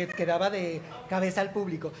atrás porque quedaba de cabeza al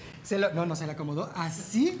público. Se lo acomodó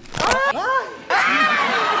así.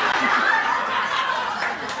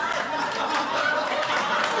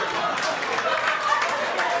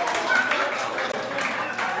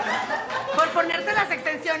 Por ponerte las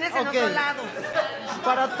extensiones en Ok. otro lado.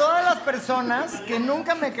 Para todas las personas que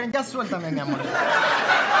nunca me creen, ya suéltame, mi amor.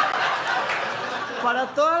 Para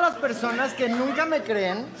todas las personas que nunca me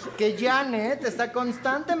creen, que Janet está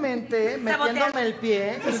constantemente metiéndome el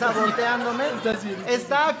pie y saboteándome,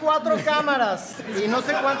 está a 4 cámaras y no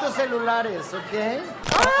sé cuántos celulares,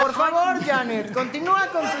 ¿ok? Por favor, Janet, continúa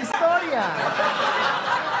con tu historia.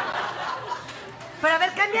 Pero a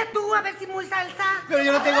ver, cambia tú, a ver si muy salsa. Pero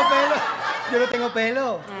yo no tengo pelo. Yo no tengo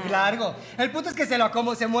pelo. Largo. El punto es que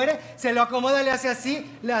se muere, se lo acomoda, le hace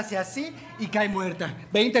así y cae muerta.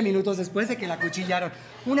 20 minutos después de que la acuchillaron.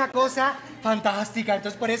 Una cosa fantástica.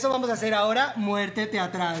 Entonces, por eso vamos a hacer ahora muerte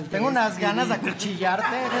teatral. Tengo unas ganas de acuchillarte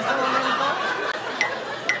en este momento.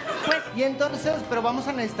 Pues, y entonces, pero vamos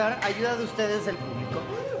a necesitar ayuda de ustedes, el público.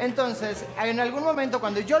 Entonces, en algún momento,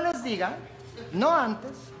 cuando yo les diga, no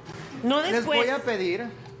antes, No les después. voy a pedir.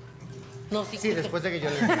 No, sí. Sí, después de que yo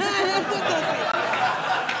les diga.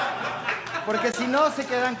 Porque si no, se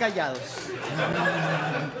quedan callados.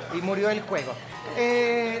 Y murió el juego.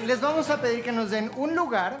 Les vamos a pedir que nos den un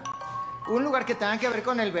lugar que tenga que ver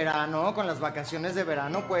con el verano, con las vacaciones de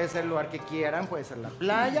verano. Puede ser el lugar que quieran, puede ser la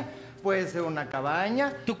playa, puede ser una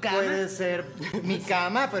cabaña. ¿Tu cama? Puede ser mi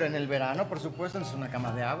cama, pero en el verano, por supuesto, no es una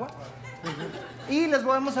cama de agua. Y les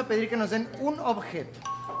vamos a pedir que nos den un objeto.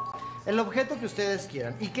 El objeto que ustedes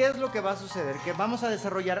quieran. ¿Y qué es lo que va a suceder? Que vamos a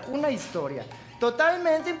desarrollar una historia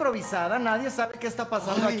totalmente improvisada. Nadie sabe qué está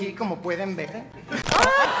pasando aquí, como pueden ver.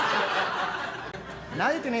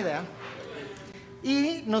 Nadie tiene idea.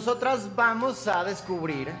 Y nosotras vamos a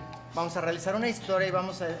descubrir, vamos a realizar una historia y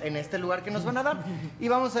vamos en este lugar que nos van a dar. Y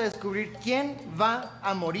vamos a descubrir quién va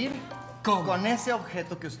a morir con ese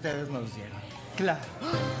objeto que ustedes nos dieron. Claro.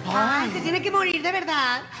 Ay, se tiene que morir de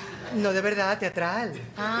verdad. No, de verdad, teatral.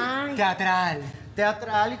 Ay. Teatral.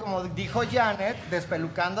 Teatral, y como dijo Janet,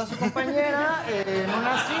 despelucando a su compañera en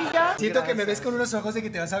una silla. Siento que me ves con unos ojos de que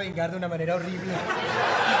te vas a vengar de una manera horrible.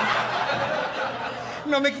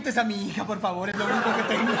 No me quites a mi hija, por favor, es lo único que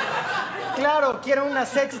tengo. Claro, quiero una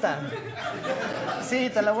sexta. Sí,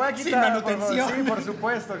 te la voy a quitar. Sin manutención. Sí, por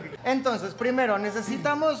supuesto. Entonces, primero,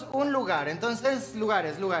 necesitamos un lugar. Entonces,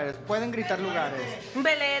 lugares. Pueden gritar lugares. Un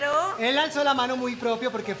velero. Él alzó la mano muy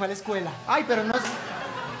propio porque fue a la escuela. Ay, pero no es...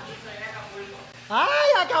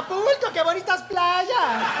 ¡Ay, Acapulco! ¡Qué bonitas playas!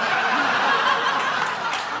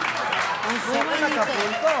 ¿Un solo en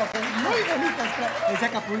Acapulco? Muy bonitas playas. Es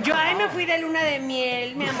Acapulco. Yo ahí me fui de luna de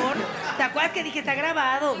miel, mi amor. ¿Te acuerdas que dije está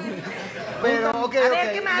grabado? Pero, ok. A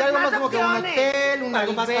ver, ¿qué más? Y algo Más más como que un opciones. hotel, una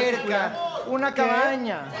Algo más alberca, particular. una ¿Qué?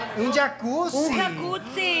 cabaña. Un jacuzzi. Un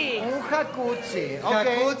jacuzzi. Un jacuzzi. Ok.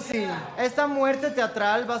 Jacuzzi. Esta muerte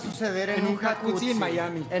teatral va a suceder en un jacuzzi en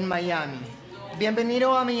Miami. En Miami.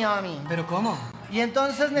 Bienvenido a Miami. ¿Pero cómo? Y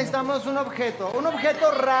entonces necesitamos un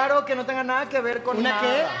objeto raro que no tenga nada que ver con ¿Una nada.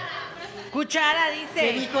 qué? Cuchara, ¿Qué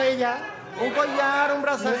dice. dijo ella? Un collar, un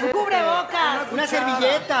brazalete. Un cubrebocas. Una cuchara,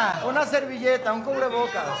 servilleta. Una servilleta, un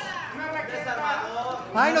cubrebocas.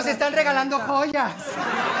 Ay, nos están regalando joyas.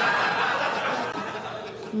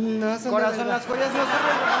 No son de Corazón, verdad. las joyas no se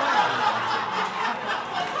regalan.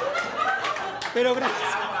 Pero gracias.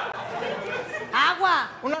 Agua.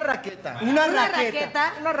 Una raqueta. Una Una raqueta.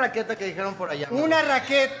 raqueta. Una raqueta que dijeron por allá. Una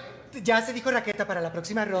raqueta. Ya se dijo raqueta para la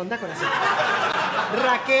próxima ronda, corazón.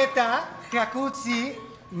 Raqueta, Jacuzzi,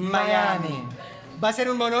 Miami. Va a ser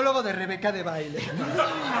un monólogo de Rebeca de baile.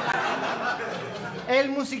 El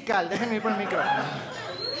musical, déjenme ir por el micrófono.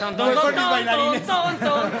 Voy con mis bailarines.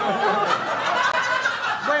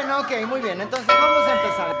 Bueno, ok, muy bien. Entonces vamos a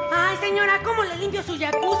empezar. Ay, señora, ¿cómo le limpio su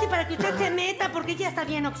jacuzzi para que usted se meta? Porque ya está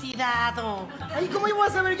bien oxidado. Ay, ¿cómo iba a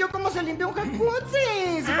saber yo cómo se limpia un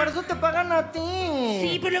jacuzzi? Si para eso te pagan a ti.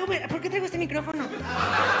 Sí, pero luego, ¿por qué traigo este micrófono?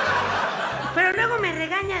 Pero luego me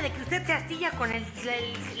regaña de que usted se astilla con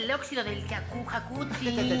el óxido del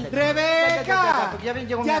jacuzzi. ¡Rebeca! Porque ya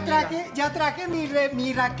llegó mi amiga. Ya traje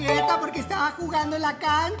mi raqueta porque estaba jugando en la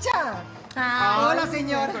cancha. Ah, Hola,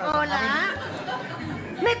 señor. hola.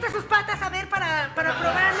 Meta sus patas a ver para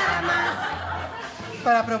probar nada más.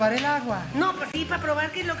 Para probar el agua. No, pues sí, para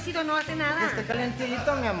probar que el óxido no hace nada. Que esté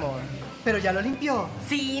calentito, mi amor. Pero ya lo limpió.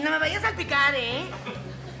 Sí, no me vayas a salpicar, ¿eh?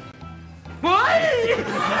 ¡Ay!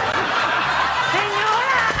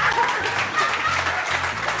 ¡Señora!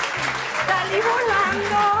 ¡Salí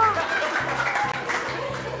volando!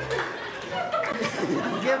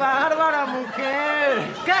 ¡Qué bárbara,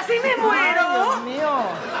 mujer! ¡Casi me ¡Ay, Dios muero! mío!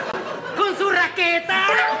 ¿Con su raqueta?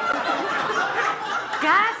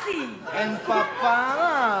 ¡Casi!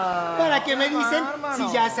 ¡Empapada! ¿Para qué me dicen Bárbaro.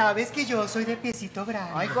 si ya sabes que yo soy de piecito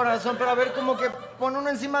grande? Ay, corazón, pero a ver, como que pone uno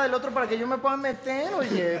encima del otro para que yo me pueda meter,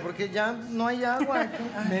 oye, porque ya no hay agua aquí.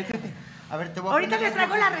 Ay, Métete. a ver, te voy a Ahorita poner les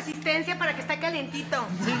traigo las la resistencia para que esté calentito.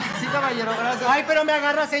 Sí, sí, caballero, gracias. Ay, pero me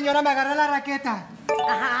agarra, señora, me agarra la raqueta.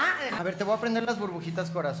 Ajá. A ver, te voy a prender las burbujitas,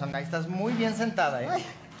 corazón. Ahí estás muy bien sentada, ¿eh?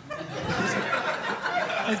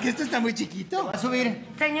 Es que esto está muy chiquito. Va a subir.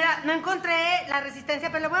 Señora, no encontré la resistencia,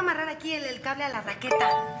 pero le voy a amarrar aquí el cable a la raqueta.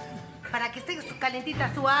 Para que esté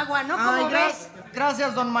calentita su agua, ¿no? Ay, ¿Cómo ves?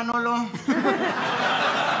 gracias, don Manolo.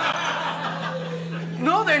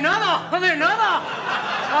 No, de nada, de nada.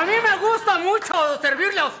 A mí me gusta mucho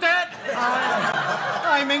servirle a usted.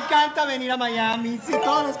 Ay, me encanta venir a Miami. Si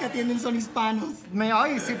todos los que atienden son hispanos.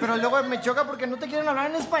 Ay, sí, pero luego me choca porque no te quieren hablar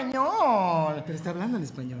en español. Pero está hablando en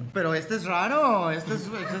español. Pero este es raro. Este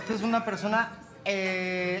es una persona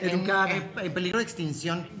Educada. en peligro de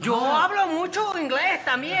extinción. Yo hablo mucho inglés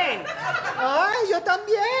también. Ay, yo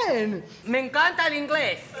también. Me encanta el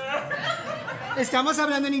inglés. Estamos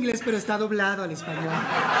hablando en inglés, pero está doblado al español.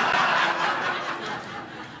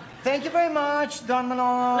 Thank you very much, don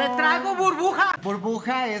Manolo. Le traigo burbuja.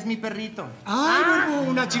 Burbuja es mi perrito. Ay,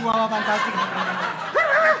 Burbu, una chihuahua fantástica.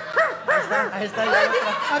 Ahí está ya.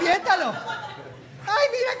 ¡Aviéntalo! Ay,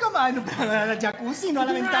 mira cómo... Ay, no, pero a la jacuzzi, no a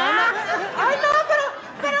la ventana. Ay, no,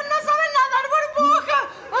 pero no sabe nadar, burbuja.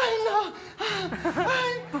 Ay, no.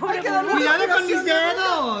 Ay, que darle cuidado con mis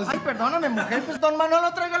dedos. Ay, perdóname, mujer, pues don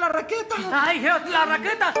Manolo traiga la raqueta. Ay, la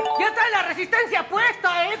raqueta. Ya trae la resistencia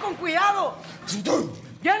puesta, con cuidado.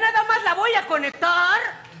 Ya nada más la voy a conectar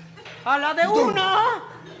a la de 1,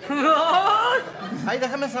 2, Ay,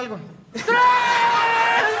 déjame salgo. 3.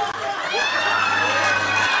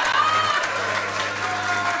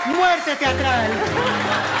 Muerte teatral.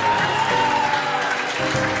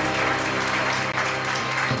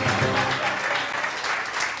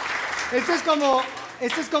 Esto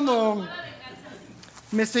es como...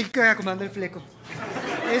 Me estoy acomodando el fleco.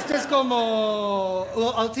 Esto es como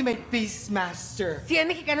Ultimate Peace Master. 100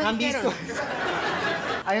 mexicanos ¿Han dijeron. visto?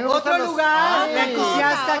 A mí me Otro gustan los- lugar, Ay. la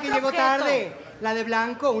entusiasta Otro que llegó objeto. tarde. La de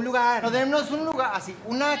blanco, un lugar. No, dennos un lugar, así,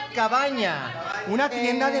 una cabaña. Una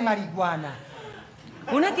tienda de marihuana.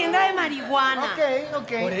 Una tienda de marihuana.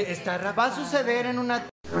 Ok. Está Va a rapado. suceder en una...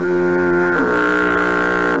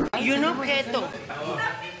 Y un objeto.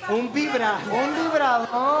 Un vibra. Un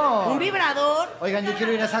vibrador. Un vibrador. Oigan, yo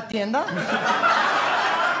quiero ir a esa tienda.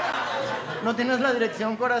 ¿No tienes la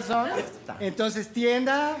dirección, corazón? Entonces,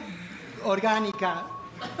 tienda orgánica.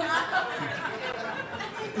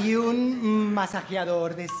 Y un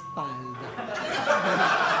masajeador de espalda.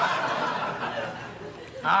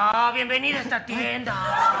 Ah, bienvenida a esta tienda.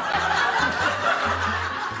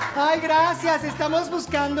 Ay, gracias. Estamos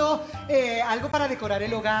buscando algo para decorar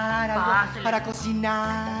el hogar, algo Pásale. para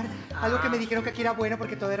cocinar, algo que me dijeron que aquí era bueno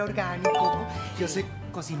porque todo era orgánico. Yo soy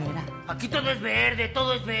cocinera. Aquí todo es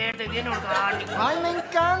verde, bien orgánico. ¡Ay, me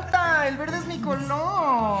encanta! El verde es mi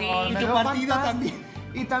color. Sí, Me tu veo partido fantástico. también.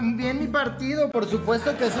 Y también mi partido, por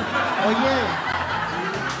supuesto que sí. Oye.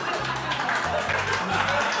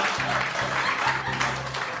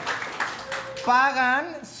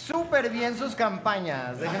 Pagan súper bien sus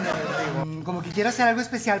campañas, déjenme les digo. Como que quiero hacer algo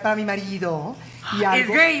especial para mi marido. Y ¿Es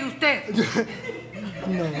algo... gay usted?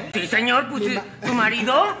 No. Sí, señor, pues ¿su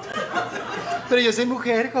marido? Pero yo soy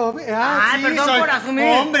mujer, joven. Ay, perdón soy por asumir.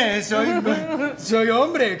 Hombre, soy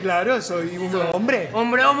hombre, claro, soy un hombre.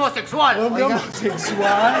 Hombre homosexual. Hombre Oiga.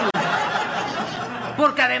 homosexual.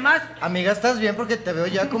 Porque además... Amiga, ¿estás bien? Porque te veo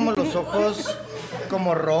ya como los ojos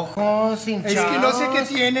como rojos, hinchados. Es que no sé qué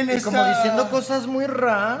tienen y como esta- diciendo cosas muy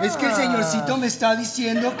raras. Es que el señorcito me está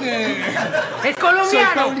diciendo que ¡Es soy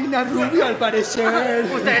colombiano! Paulina Rubio, al parecer.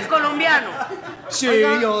 Usted es colombiano. Sí,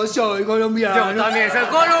 Oiga. yo soy colombiano. Yo también soy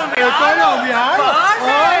colombiano. ¿Es colombiano? ¡Parce!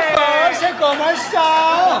 ¡Ay, parce! ¿Cómo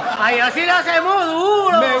está? Ahí así lo hacemos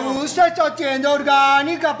duro. Me gusta esta tienda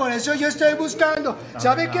orgánica, por eso yo estoy buscando.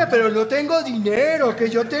 ¿Sabe qué? Pero no tengo dinero, que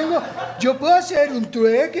yo tengo... Yo puedo hacer un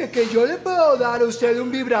trueque, que yo le puedo dar a usted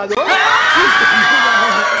un vibrador.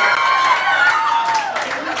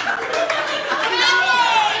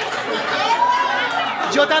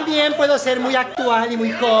 Yo también puedo ser muy actual y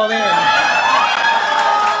muy joven.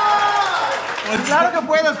 Claro que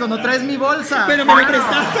puedes cuando traes mi bolsa. Pero me lo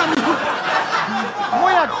prestaste a mí.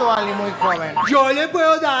 Muy actual y muy joven. Yo le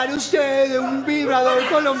puedo dar a usted un vibrador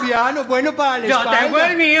colombiano, bueno para la Yo espalda. tengo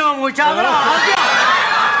el mío, muchas gracias.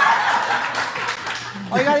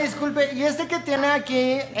 Oiga, disculpe, ¿y este que tiene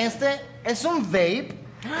aquí, este es un vape?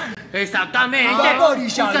 Exactamente.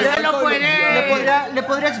 Vaporizador Usted se lo colombiano. puede... ¿Le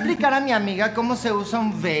podría explicar a mi amiga cómo se usa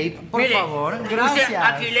un vape, por Mire, favor? usted Gracias.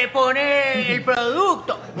 aquí le pone el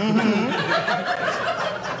producto.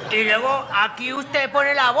 Y luego aquí usted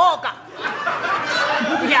pone la boca.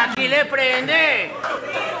 Y aquí le prende.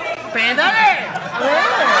 ¡Préndale!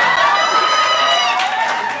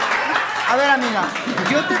 A ver, amiga,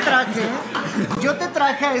 yo te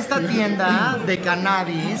traje a esta tienda de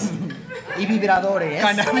cannabis y vibradores.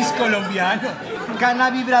 Cannabis colombiano.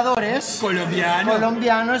 Cannabibradores. Colombiano.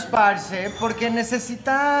 Colombianos, parce, porque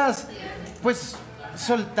necesitas, pues,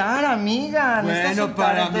 soltar, amiga. Necesitas Bueno, soltar,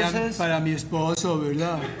 para, entonces... para mi esposo,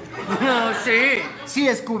 ¿verdad? No, sí. Sí,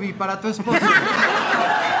 Scooby, para tu esposo.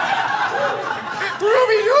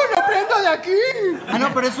 ¡Rubio, no prendo de aquí! Ah,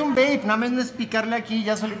 no, pero es un vape, nada más no es picarle aquí,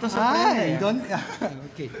 ya solito se Ay, prende. ¿dónde?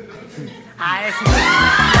 Ok. Ah, eso.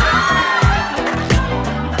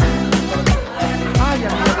 Ay,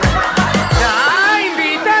 amigo. ¡Ya,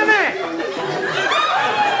 invítame!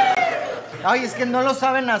 Ay, es que no lo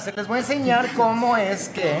saben hacer. Les voy a enseñar cómo es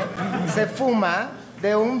que se fuma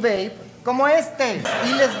de un vape como este.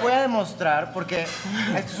 Y les voy a demostrar, porque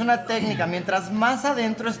esto es una técnica. Mientras más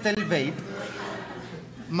adentro esté el vape,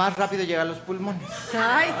 más rápido llega a los pulmones.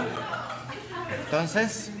 Ay,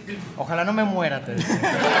 Entonces, ojalá no me muera, te decía.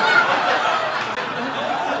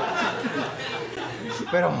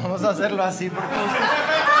 Pero vamos a hacerlo así, porque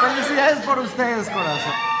felicidades por ustedes,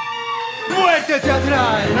 corazón. ¡Muerte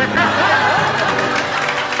teatral!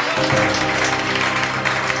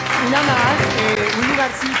 Una más,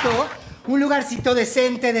 un lugarcito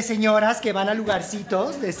decente de señoras que van a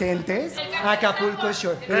lugarcitos decentes. Acapulco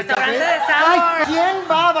Shore. restaurante de Ay, sabor. ¿quién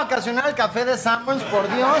va a vacacionar al café de Sanborns?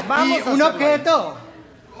 Por Dios, vamos Y a un hacerlo. objeto.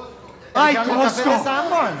 El ¡Ay, café Costco! de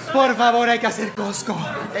Sanborns. Por favor, hay que hacer Costco.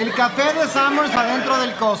 El café de Sanborns adentro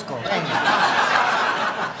del Costco. Venga.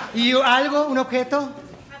 ¿Y algo, un objeto?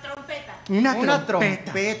 Una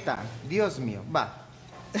trompeta. Dios mío, va.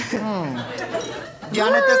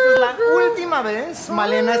 Janet, esta es la última vez.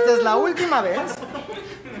 Malena, esta es la última vez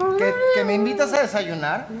que me invitas a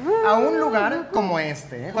desayunar a un lugar como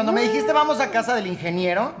este. ¿Eh? Cuando me dijiste vamos a casa del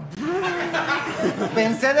ingeniero,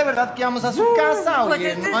 pensé de verdad que íbamos a su casa. Pues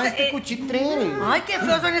Oye, este no a es, este cuchitril. Ay, qué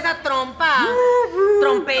feo son esa trompa.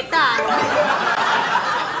 Trompeta.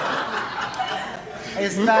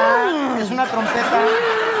 Esta es una trompeta.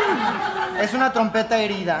 Es una trompeta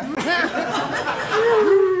herida.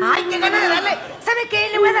 Ay, qué ganas de darle. ¿Sabe qué?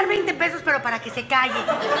 Le voy a dar 20 pesos, pero para que se calle.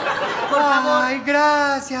 Por favor. Ay,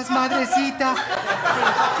 gracias, madrecita.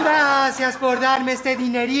 Gracias por darme este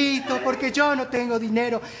dinerito, porque yo no tengo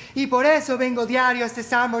dinero. Y por eso vengo diario a este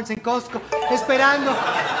Sanborns en Costco,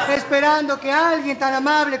 esperando que alguien tan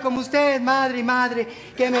amable como usted, madre,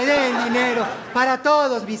 que me den dinero para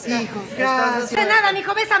todos mis hijos. Gracias. De nada,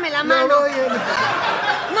 mijo, bésame la Me mano. voy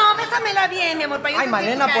a- No, bésamela bien, mi amor. Para yo Ay, sentir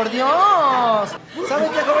Malena, tu por cariño. Dios. ¿Sabe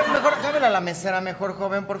qué, joven? Mejor, cámela a la mesera, mejor,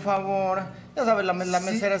 joven, por favor. Ya sabes, la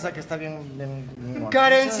mesera esa que está bien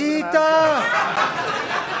 ¡Karencita!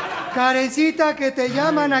 Karencita, que te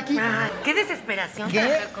llaman aquí. Ah, qué desesperación. Qué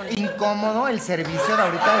trabajar con él. incómodo el servicio de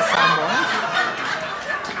ahorita de Sanborns.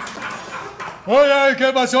 Hola,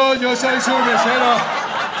 ¿qué pasó? Yo soy su mesero.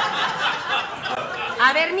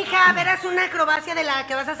 A ver, mija, ¿verás una acrobacia de la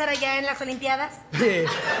que vas a hacer allá en las Olimpiadas?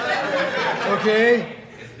 Ok.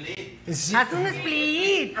 Sí. Haz un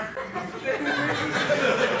split.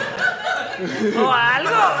 O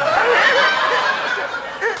algo.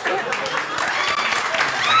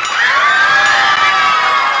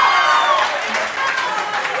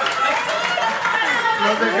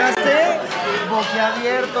 Los dejaste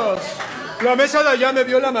boquiabiertos. La mesa de allá me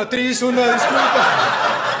vio la matriz, una disculpa.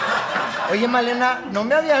 Oye, Malena, ¿no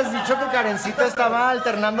me habías dicho que Karencita estaba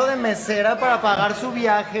alternando de mesera para pagar su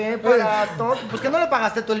viaje? Para todo. Pues que no le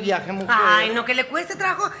pagaste tú el viaje, mujer. Ay, no, que le cueste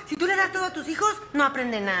trabajo. Si tú le das todo a tus hijos, no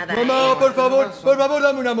aprende nada. Mamá, por favor,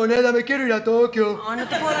 dame una moneda, me quiero ir a Tokio. Oh, no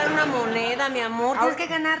te puedo dar una moneda, mi amor. Tienes que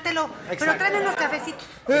ganártelo. Pero Exacto. tráeme unos cafecitos.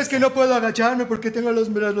 Es que no puedo agacharme porque tengo los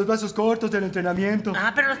brazos cortos del entrenamiento.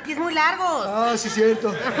 Ah, pero los pies muy largos. Ah, sí,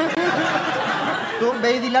 cierto. Tú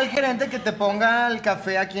ve y dile al gerente que te ponga el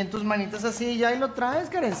café aquí en tus manitas así y ya y lo traes,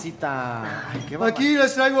 Karencita. Ay, qué bárbaro. Aquí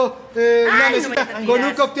les traigo una Ay, no mesita me digas. con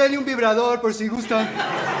un cóctel y un vibrador, por si gustan.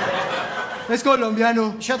 Es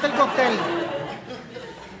colombiano. Shot el cóctel.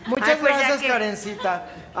 Muchas Ay, pues ya gracias, que- Karencita.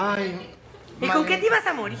 Ay. ¿Y con qué te ibas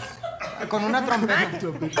a morir? Con una trompeta.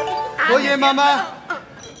 Ah, Oye, no es mamá.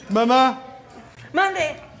 Mamá, cierto.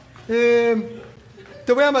 Mande.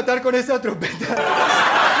 te voy a matar con esta trompeta.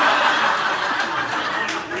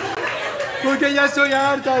 Porque ya estoy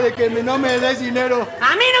harta de que no me des dinero.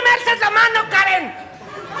 ¡A mí no me alzas la mano, Karen!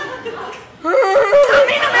 ¡A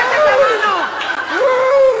mí no me alzas la mano!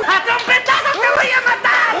 ¡A trompetazos te voy a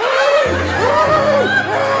matar!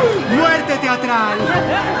 ¡Muerte teatral!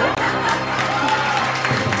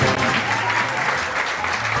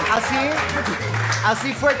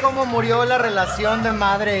 Así fue como murió la relación de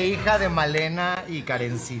madre e hija de Malena y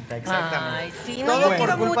Karencita, exactamente. Ay, sí, no, Todo yo por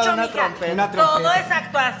quiero culpa mucho, de una mija. trompeta. Una trompeta. Todo es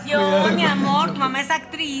actuación, mi amor. Tu mamá es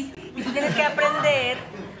actriz y tú tienes que aprender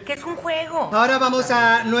que es un juego. Ahora vamos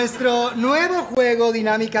a nuestro nuevo juego,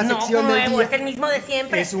 dinámica sección no del nuevo, día. es el mismo de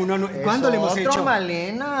siempre. Es uno ¿Cuándo lo hemos Otro, hecho?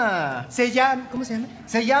 Malena. Se llama, ¿cómo se llama?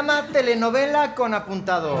 Se llama telenovela con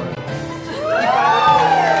apuntador.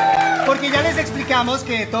 Porque ya les explicamos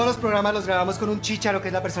que todos los programas los grabamos con un chícharo, que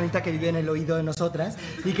es la personita que vive en el oído de nosotras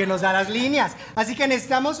y que nos da las líneas. Así que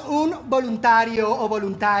necesitamos un voluntario o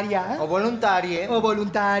voluntaria. O voluntarie. O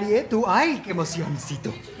voluntarie. Tú, ay, qué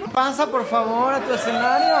emocioncito. Pasa, por favor, a tu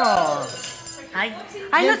escenario. Ay,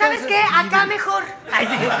 Y ¿no sabes entonces- qué? Acá mejor. Ay,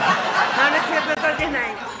 sí. No es cierto, estás bien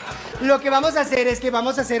ahí. Lo que vamos a hacer es que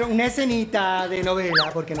vamos a hacer una escenita de novela,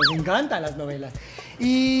 porque nos encantan las novelas.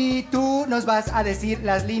 Y tú nos vas a decir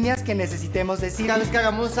las líneas que necesitemos decir. Cada vez que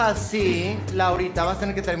hagamos así, Laurita, vas a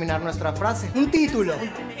tener que terminar nuestra frase. Un título.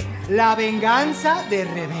 La venganza de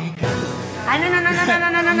Rebeca. Ay,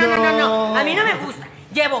 no. A mí no me gusta.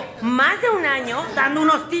 Llevo más de un año dando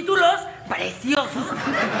unos títulos preciosos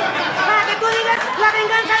para que tú digas la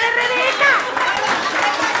venganza de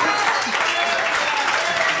Rebeca.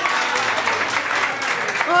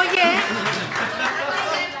 Oye,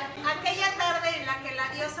 Aquella tarde en la que la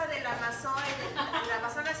diosa del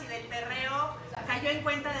Amazonas y del perreo cayó en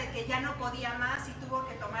cuenta de que ya no podía más y tuvo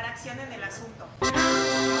que tomar acción en el asunto.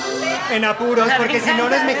 En apuros, La porque si no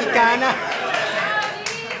eres venganza de mexicana.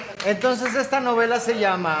 Entonces esta novela se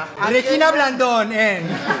llama Regina Blandón en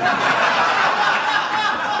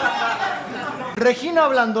Regina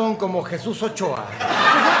Blandón como Jesús Ochoa.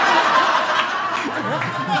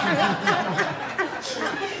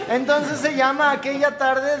 Entonces se llama Aquella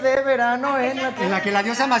tarde de verano en la que la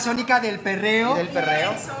diosa amazónica del perreo del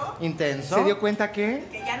perreo intenso. se dio cuenta que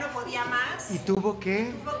Que ya no podía más y tuvo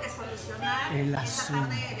que tuvo que solucionar El esa asunto.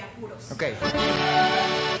 tarde de apuros. Ok.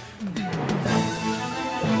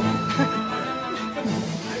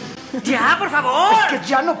 ya, por favor. Es que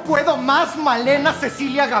ya no puedo más, Malena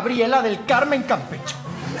Cecilia Gabriela del Carmen Campeche.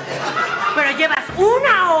 Pero llevas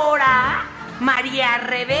una hora, María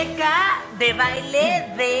Rebeca, de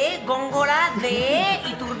baile, de Góngora, de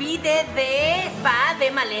Iturbide, de Spa,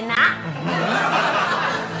 de Malena.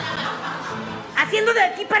 Haciendo de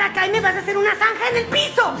aquí para acá y me vas a hacer una zanja en el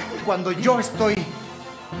piso. Cuando yo estoy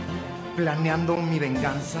planeando mi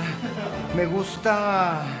venganza, me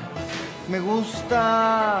gusta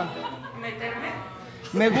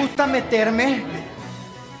meterme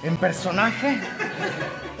en personaje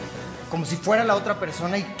como si fuera la otra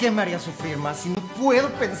persona. ¿Y qué me haría sufrir más? Y no puedo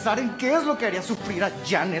pensar en qué es lo que haría sufrir a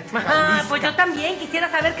Janet Jalisca. Pues yo también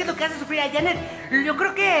quisiera saber qué es lo que hace sufrir a Janet. Yo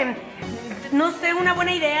creo que, no sé, una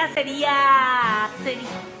buena idea sería...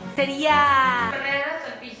 Perrear hasta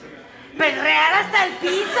el piso. ¡Perrear hasta el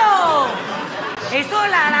piso! Eso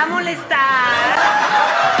la hará molestar.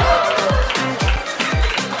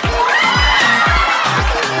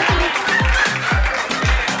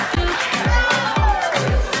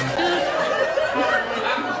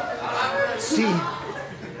 Sí.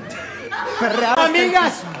 Perrear hasta el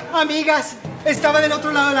Amigas, piso. amigas, estaba del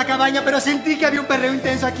otro lado de la cabaña, pero sentí que había un perreo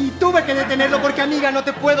intenso aquí. Tuve que detenerlo porque, amiga, no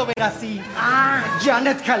te puedo ver así.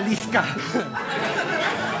 Janet Jalisca.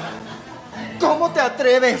 ¿Cómo te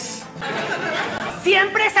atreves?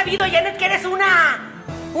 Siempre he sabido, Janet, que eres una...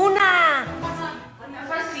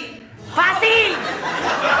 Fácil. ¡Fácil!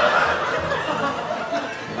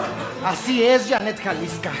 Así es, Janet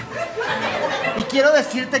Jalisca. Y quiero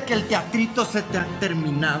decirte que el teatrito se te ha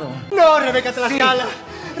terminado. No, Rebeca Tlaxcala.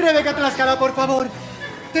 Rebeca Tlaxcala, por favor.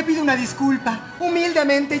 Te pido una disculpa.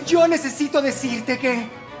 Humildemente, yo necesito decirte que...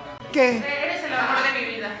 Eres el amor de mi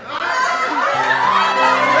vida.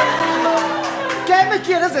 ¿Qué me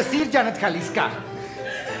quieres decir, Janet Jalisca?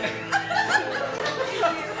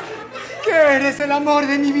 que eres el amor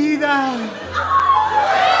de mi vida.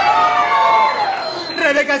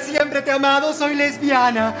 Rebeca, siempre te he amado, soy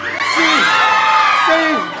lesbiana.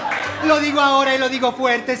 Sí, lo digo ahora y lo digo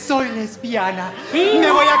fuerte, soy lesbiana.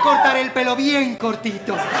 Me voy a cortar el pelo bien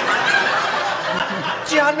cortito.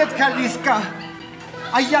 Janet Jalisca,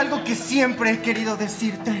 hay algo que siempre he querido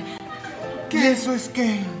decirte. Y eso es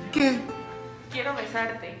que... Quiero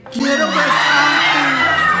besarte. Quiero besarte.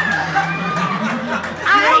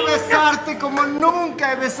 Quiero besarte como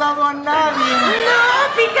nunca he besado a nadie.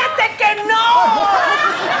 ¡No! ¡Fíjate que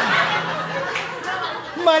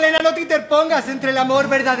no! Malena, no te interpongas entre el amor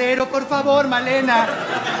verdadero, por favor, Malena.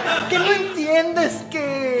 ¿Que no entiendes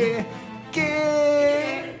que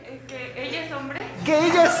 ¿Ella es hombre? que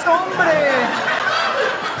ella es hombre?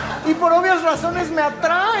 Y por obvias razones me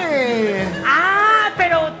atrae. Ah,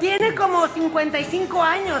 pero tiene como 55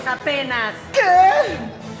 años apenas. ¿Qué?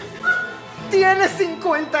 Tienes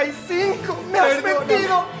 55. Me has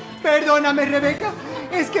mentido. Perdóname, Rebeca.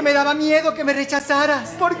 Es que me daba miedo que me rechazaras.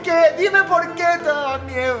 ¿Por qué? Dime por qué te daba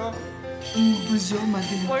miedo. Pues yo,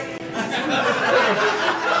 Malena.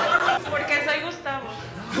 Porque soy Gustavo.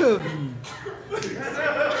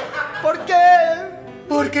 ¿Por qué?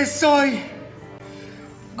 Porque soy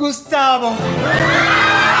Gustavo.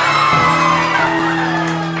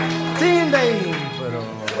 Fin de impro.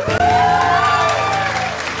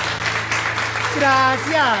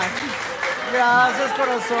 Gracias. Gracias,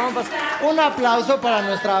 corazón. Pues, un aplauso para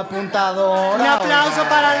nuestra apuntadora. Un aplauso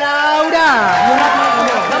para Laura. Un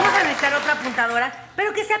aplauso. Vamos a necesitar otra apuntadora,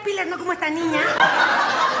 pero que sea pilas, no como esta niña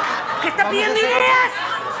que está pidiendo ideas.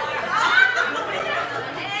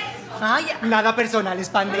 Ay, Nada personal, es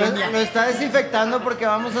pandemia. Lo está desinfectando porque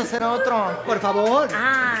vamos a hacer otro. Por favor.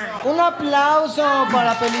 Un aplauso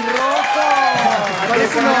para Pelirrojo. ¿Cuál es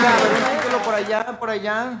su nombre? Un título por allá, por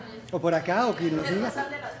allá. O por acá, o quien nos diga.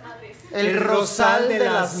 El Rosal de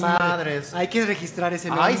las Madres. Hay que registrar ese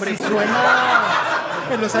Ay, nombre. sí suena.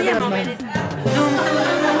 El Rosal voy de a las mover.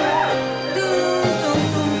 Madres.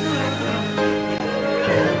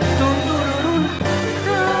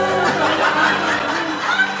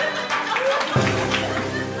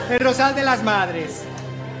 El Rosal de las Madres.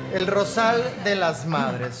 El Rosal de las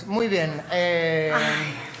Madres. Muy bien.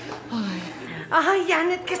 Ay,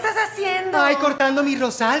 Janet, ¿qué estás haciendo? Ay, cortando mi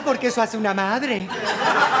rosal, porque eso hace una madre.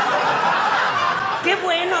 Qué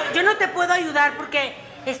bueno, yo no te puedo ayudar porque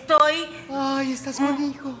estoy... Ay, ¿estás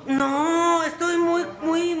conmigo? No, estoy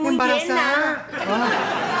muy Embarazada. llena.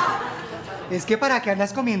 Es que para qué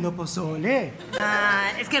andas comiendo pozole.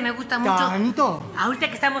 Es que me gusta mucho. Tanto. Ahorita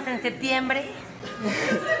que estamos en septiembre.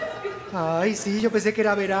 Ay, sí, yo pensé que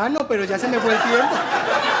era verano, pero ya se me fue el tiempo.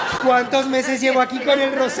 ¿Cuántos meses llevo aquí con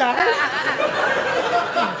el rosal?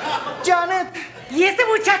 Janet. ¿Y este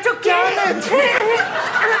muchacho qué?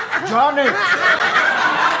 Janet.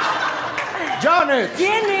 Janet.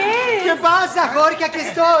 ¿Quién es? ¿Qué pasa, Jorge? Aquí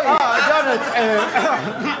estoy. Janet.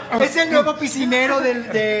 Es el nuevo piscinero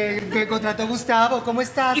que contrató Gustavo. ¿Cómo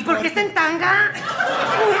estás? ¿Y por qué está en tanga?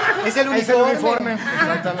 Es el Es el uniforme. uniforme,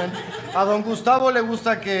 exactamente. A don Gustavo le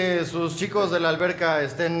gusta que sus chicos de la alberca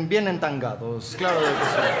estén bien entangados. Claro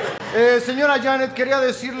que sí. Señora Janet, quería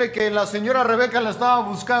decirle que la señora Rebeca la estaba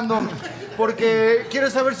buscando porque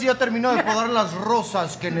quiere saber si ya terminó de podar las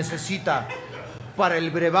rosas que necesita para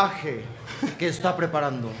el brebaje ¿Qué está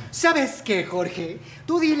preparando? ¿Sabes qué, Jorge?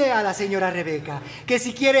 Tú dile a la señora Rebeca que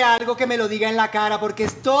si quiere algo que me lo diga en la cara porque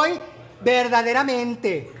estoy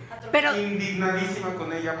verdaderamente... Pero Indignadísima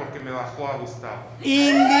con ella porque me bajó a Gustavo.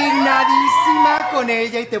 indignadísima con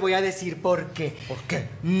ella y te voy a decir por qué. ¿Por qué?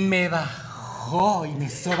 Me bajó y me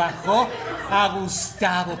sobajó a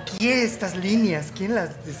Gustavo. ¿Quién estas líneas? ¿Quién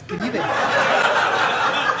las describe?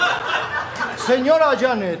 Señora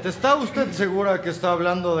Janet, ¿está usted segura que está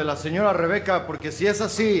hablando de la señora Rebeca? Porque si es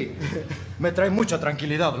así, me trae mucha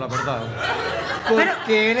tranquilidad, la verdad. ¿Por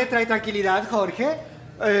qué le trae tranquilidad, Jorge?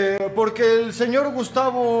 Porque el señor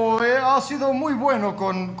Gustavo ha sido muy bueno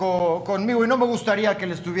conmigo y no me gustaría que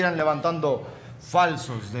le estuvieran levantando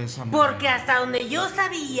falsos de esa manera. porque hasta donde yo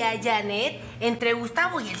sabía, Janet, entre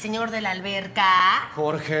Gustavo y el señor de la alberca,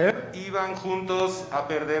 Jorge. Iban juntos a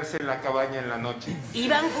perderse en la cabaña en la noche.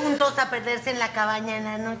 iban juntos a perderse en la cabaña en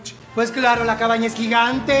la noche. Pues claro, la cabaña es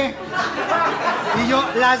gigante. Y yo,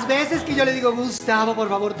 las veces que yo le digo, Gustavo, por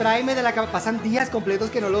favor, tráeme de la cabaña. Pasan días completos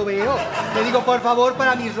que no lo veo. Le digo, por favor,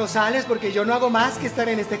 para mis rosales, porque yo no hago más que estar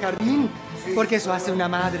en este jardín. Porque eso hace una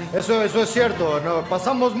madre. Eso es cierto. No,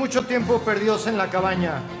 pasamos mucho tiempo perdidos en la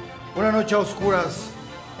cabaña. Una noche a oscuras.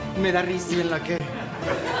 Me da risa. Y en la que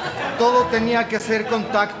todo tenía que ser con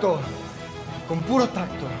tacto. Con puro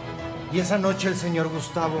tacto. Y esa noche el señor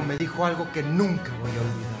Gustavo me dijo algo que nunca voy a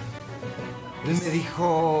olvidar. Él me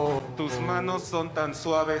dijo... Tus manos son tan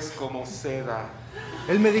suaves como seda.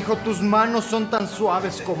 Él me dijo, tus manos son tan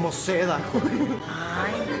suaves como seda, Jorge.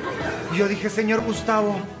 Y yo dije, señor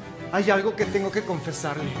Gustavo, hay algo que tengo que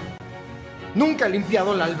confesarle. Nunca he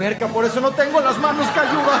limpiado la alberca, por eso no tengo las manos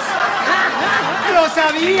calludas. ¡Lo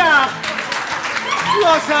sabía!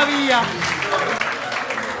 ¡Lo sabía!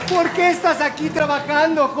 ¿Por qué estás aquí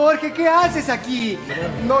trabajando, Jorge? ¿Qué haces aquí?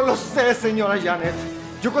 No lo sé, señora Janet.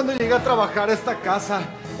 Yo cuando llegué a trabajar a esta casa,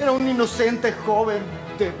 era un inocente joven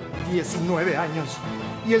de 19 años.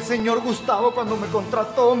 Y el señor Gustavo, cuando me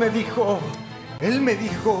contrató, me dijo... Él me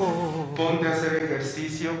dijo... Ponte a hacer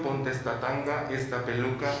ejercicio, ponte esta tanga, esta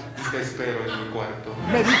peluca y te espero en mi cuarto.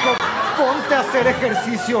 Me dijo, ponte a hacer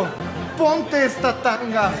ejercicio, ponte esta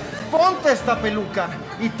tanga, ponte esta peluca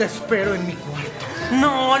y te espero en mi cuarto.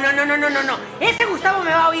 No. Ese Gustavo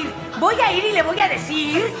me va a oír. Voy a ir y le voy a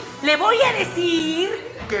decir.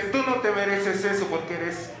 Que tú no te mereces eso porque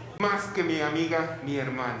eres más que mi amiga, mi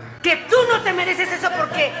hermana. Que tú no te mereces eso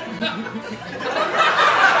porque...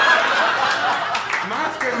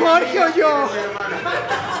 Más que mi Jorge amiga, o yo. eres mi hermana.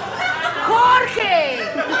 ¡Jorge!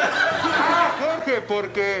 Jorge,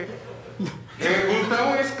 porque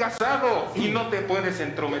Gustavo es casado y no te puedes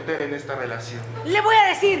entrometer en esta relación. Le voy a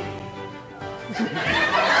decir.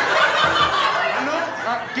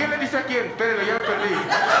 ¿Quién le dice a quién? Espérenle, ya me perdí.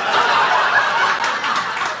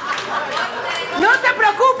 No te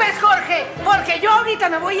preocupes, Jorge, porque yo ahorita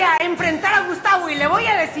me voy a enfrentar a Gustavo y le voy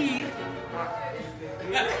a decir...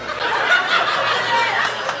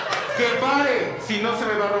 Que pare, si no se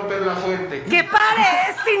me va a romper la fuente. ¡Que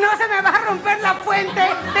pare! Si no se me va a romper la fuente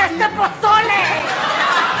de este pozole.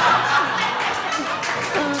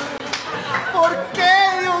 ¿Por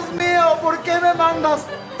qué, Dios mío? ¿Por qué me mandas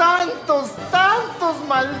tantos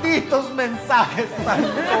malditos mensajes tan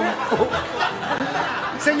tontos?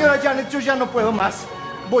 Señora Janet, yo ya no puedo más.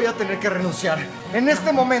 Voy a tener que renunciar. En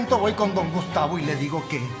este momento voy con don Gustavo y le digo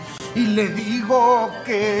que...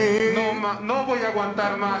 No voy a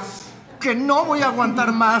aguantar más. Que no voy a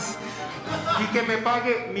aguantar más. Y que me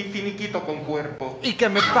pague mi finiquito con cuerpo. Y que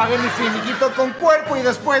me pague mi finiquito con cuerpo y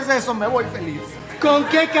después de eso me voy feliz. ¿Con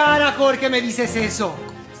qué cara, Jorge, me dices eso?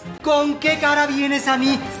 ¿Con qué cara vienes a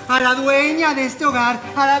mí, a la dueña de este hogar,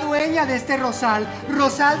 a la dueña de este rosal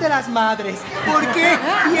de las madres? ¿Por qué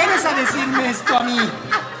vienes a decirme esto a mí?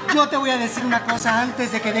 Yo te voy a decir una cosa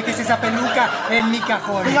antes de que dejes esa peluca en mi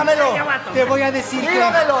cajón. Dígamelo. Te voy a decir que...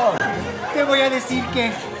 Dígamelo. Te voy a decir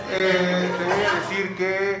que... Te voy a decir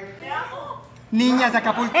que... Niñas de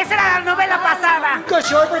Acapulco. Esa era la novela pasada.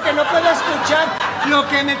 Shore, porque no puedo escuchar lo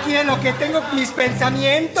que me quiere, lo que tengo, mis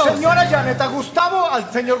pensamientos. Señora Janet,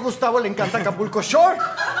 al señor Gustavo le encanta Acapulco Shore.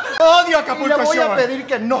 Odio Acapulco Y le voy Shore. a pedir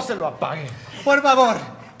que no se lo apague. Por favor,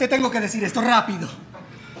 te tengo que decir esto rápido.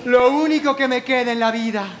 Lo único que me queda en la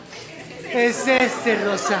vida es este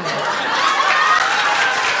rosal.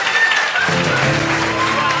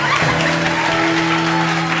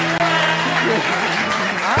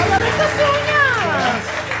 ¡Hágame estas uñas!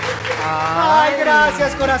 ¡Ay,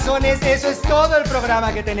 gracias, corazones! Eso es todo el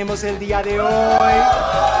programa que tenemos el día de hoy.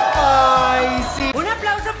 ¡Ay, sí! Un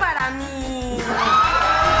aplauso para mí.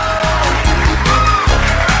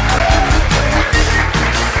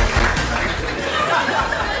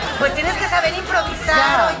 Pues tienes que saber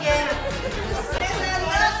improvisar, oye.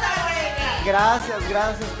 Gracias,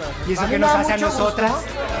 corazón. ¿Y eso mí qué me nos da hace a mucho gusto nosotras?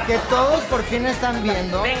 Que todos por fin están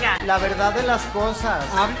viendo Venga. la verdad de las cosas.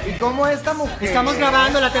 Y cómo esta mujer... Estamos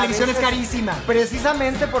grabando, la a televisión es veces, carísima.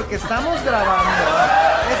 Precisamente porque estamos grabando.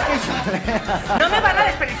 Es que... No me van a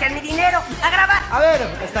desperdiciar mi dinero. ¡A grabar! A ver,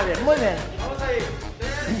 está bien, muy bien.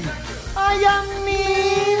 Ay,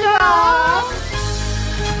 amiga.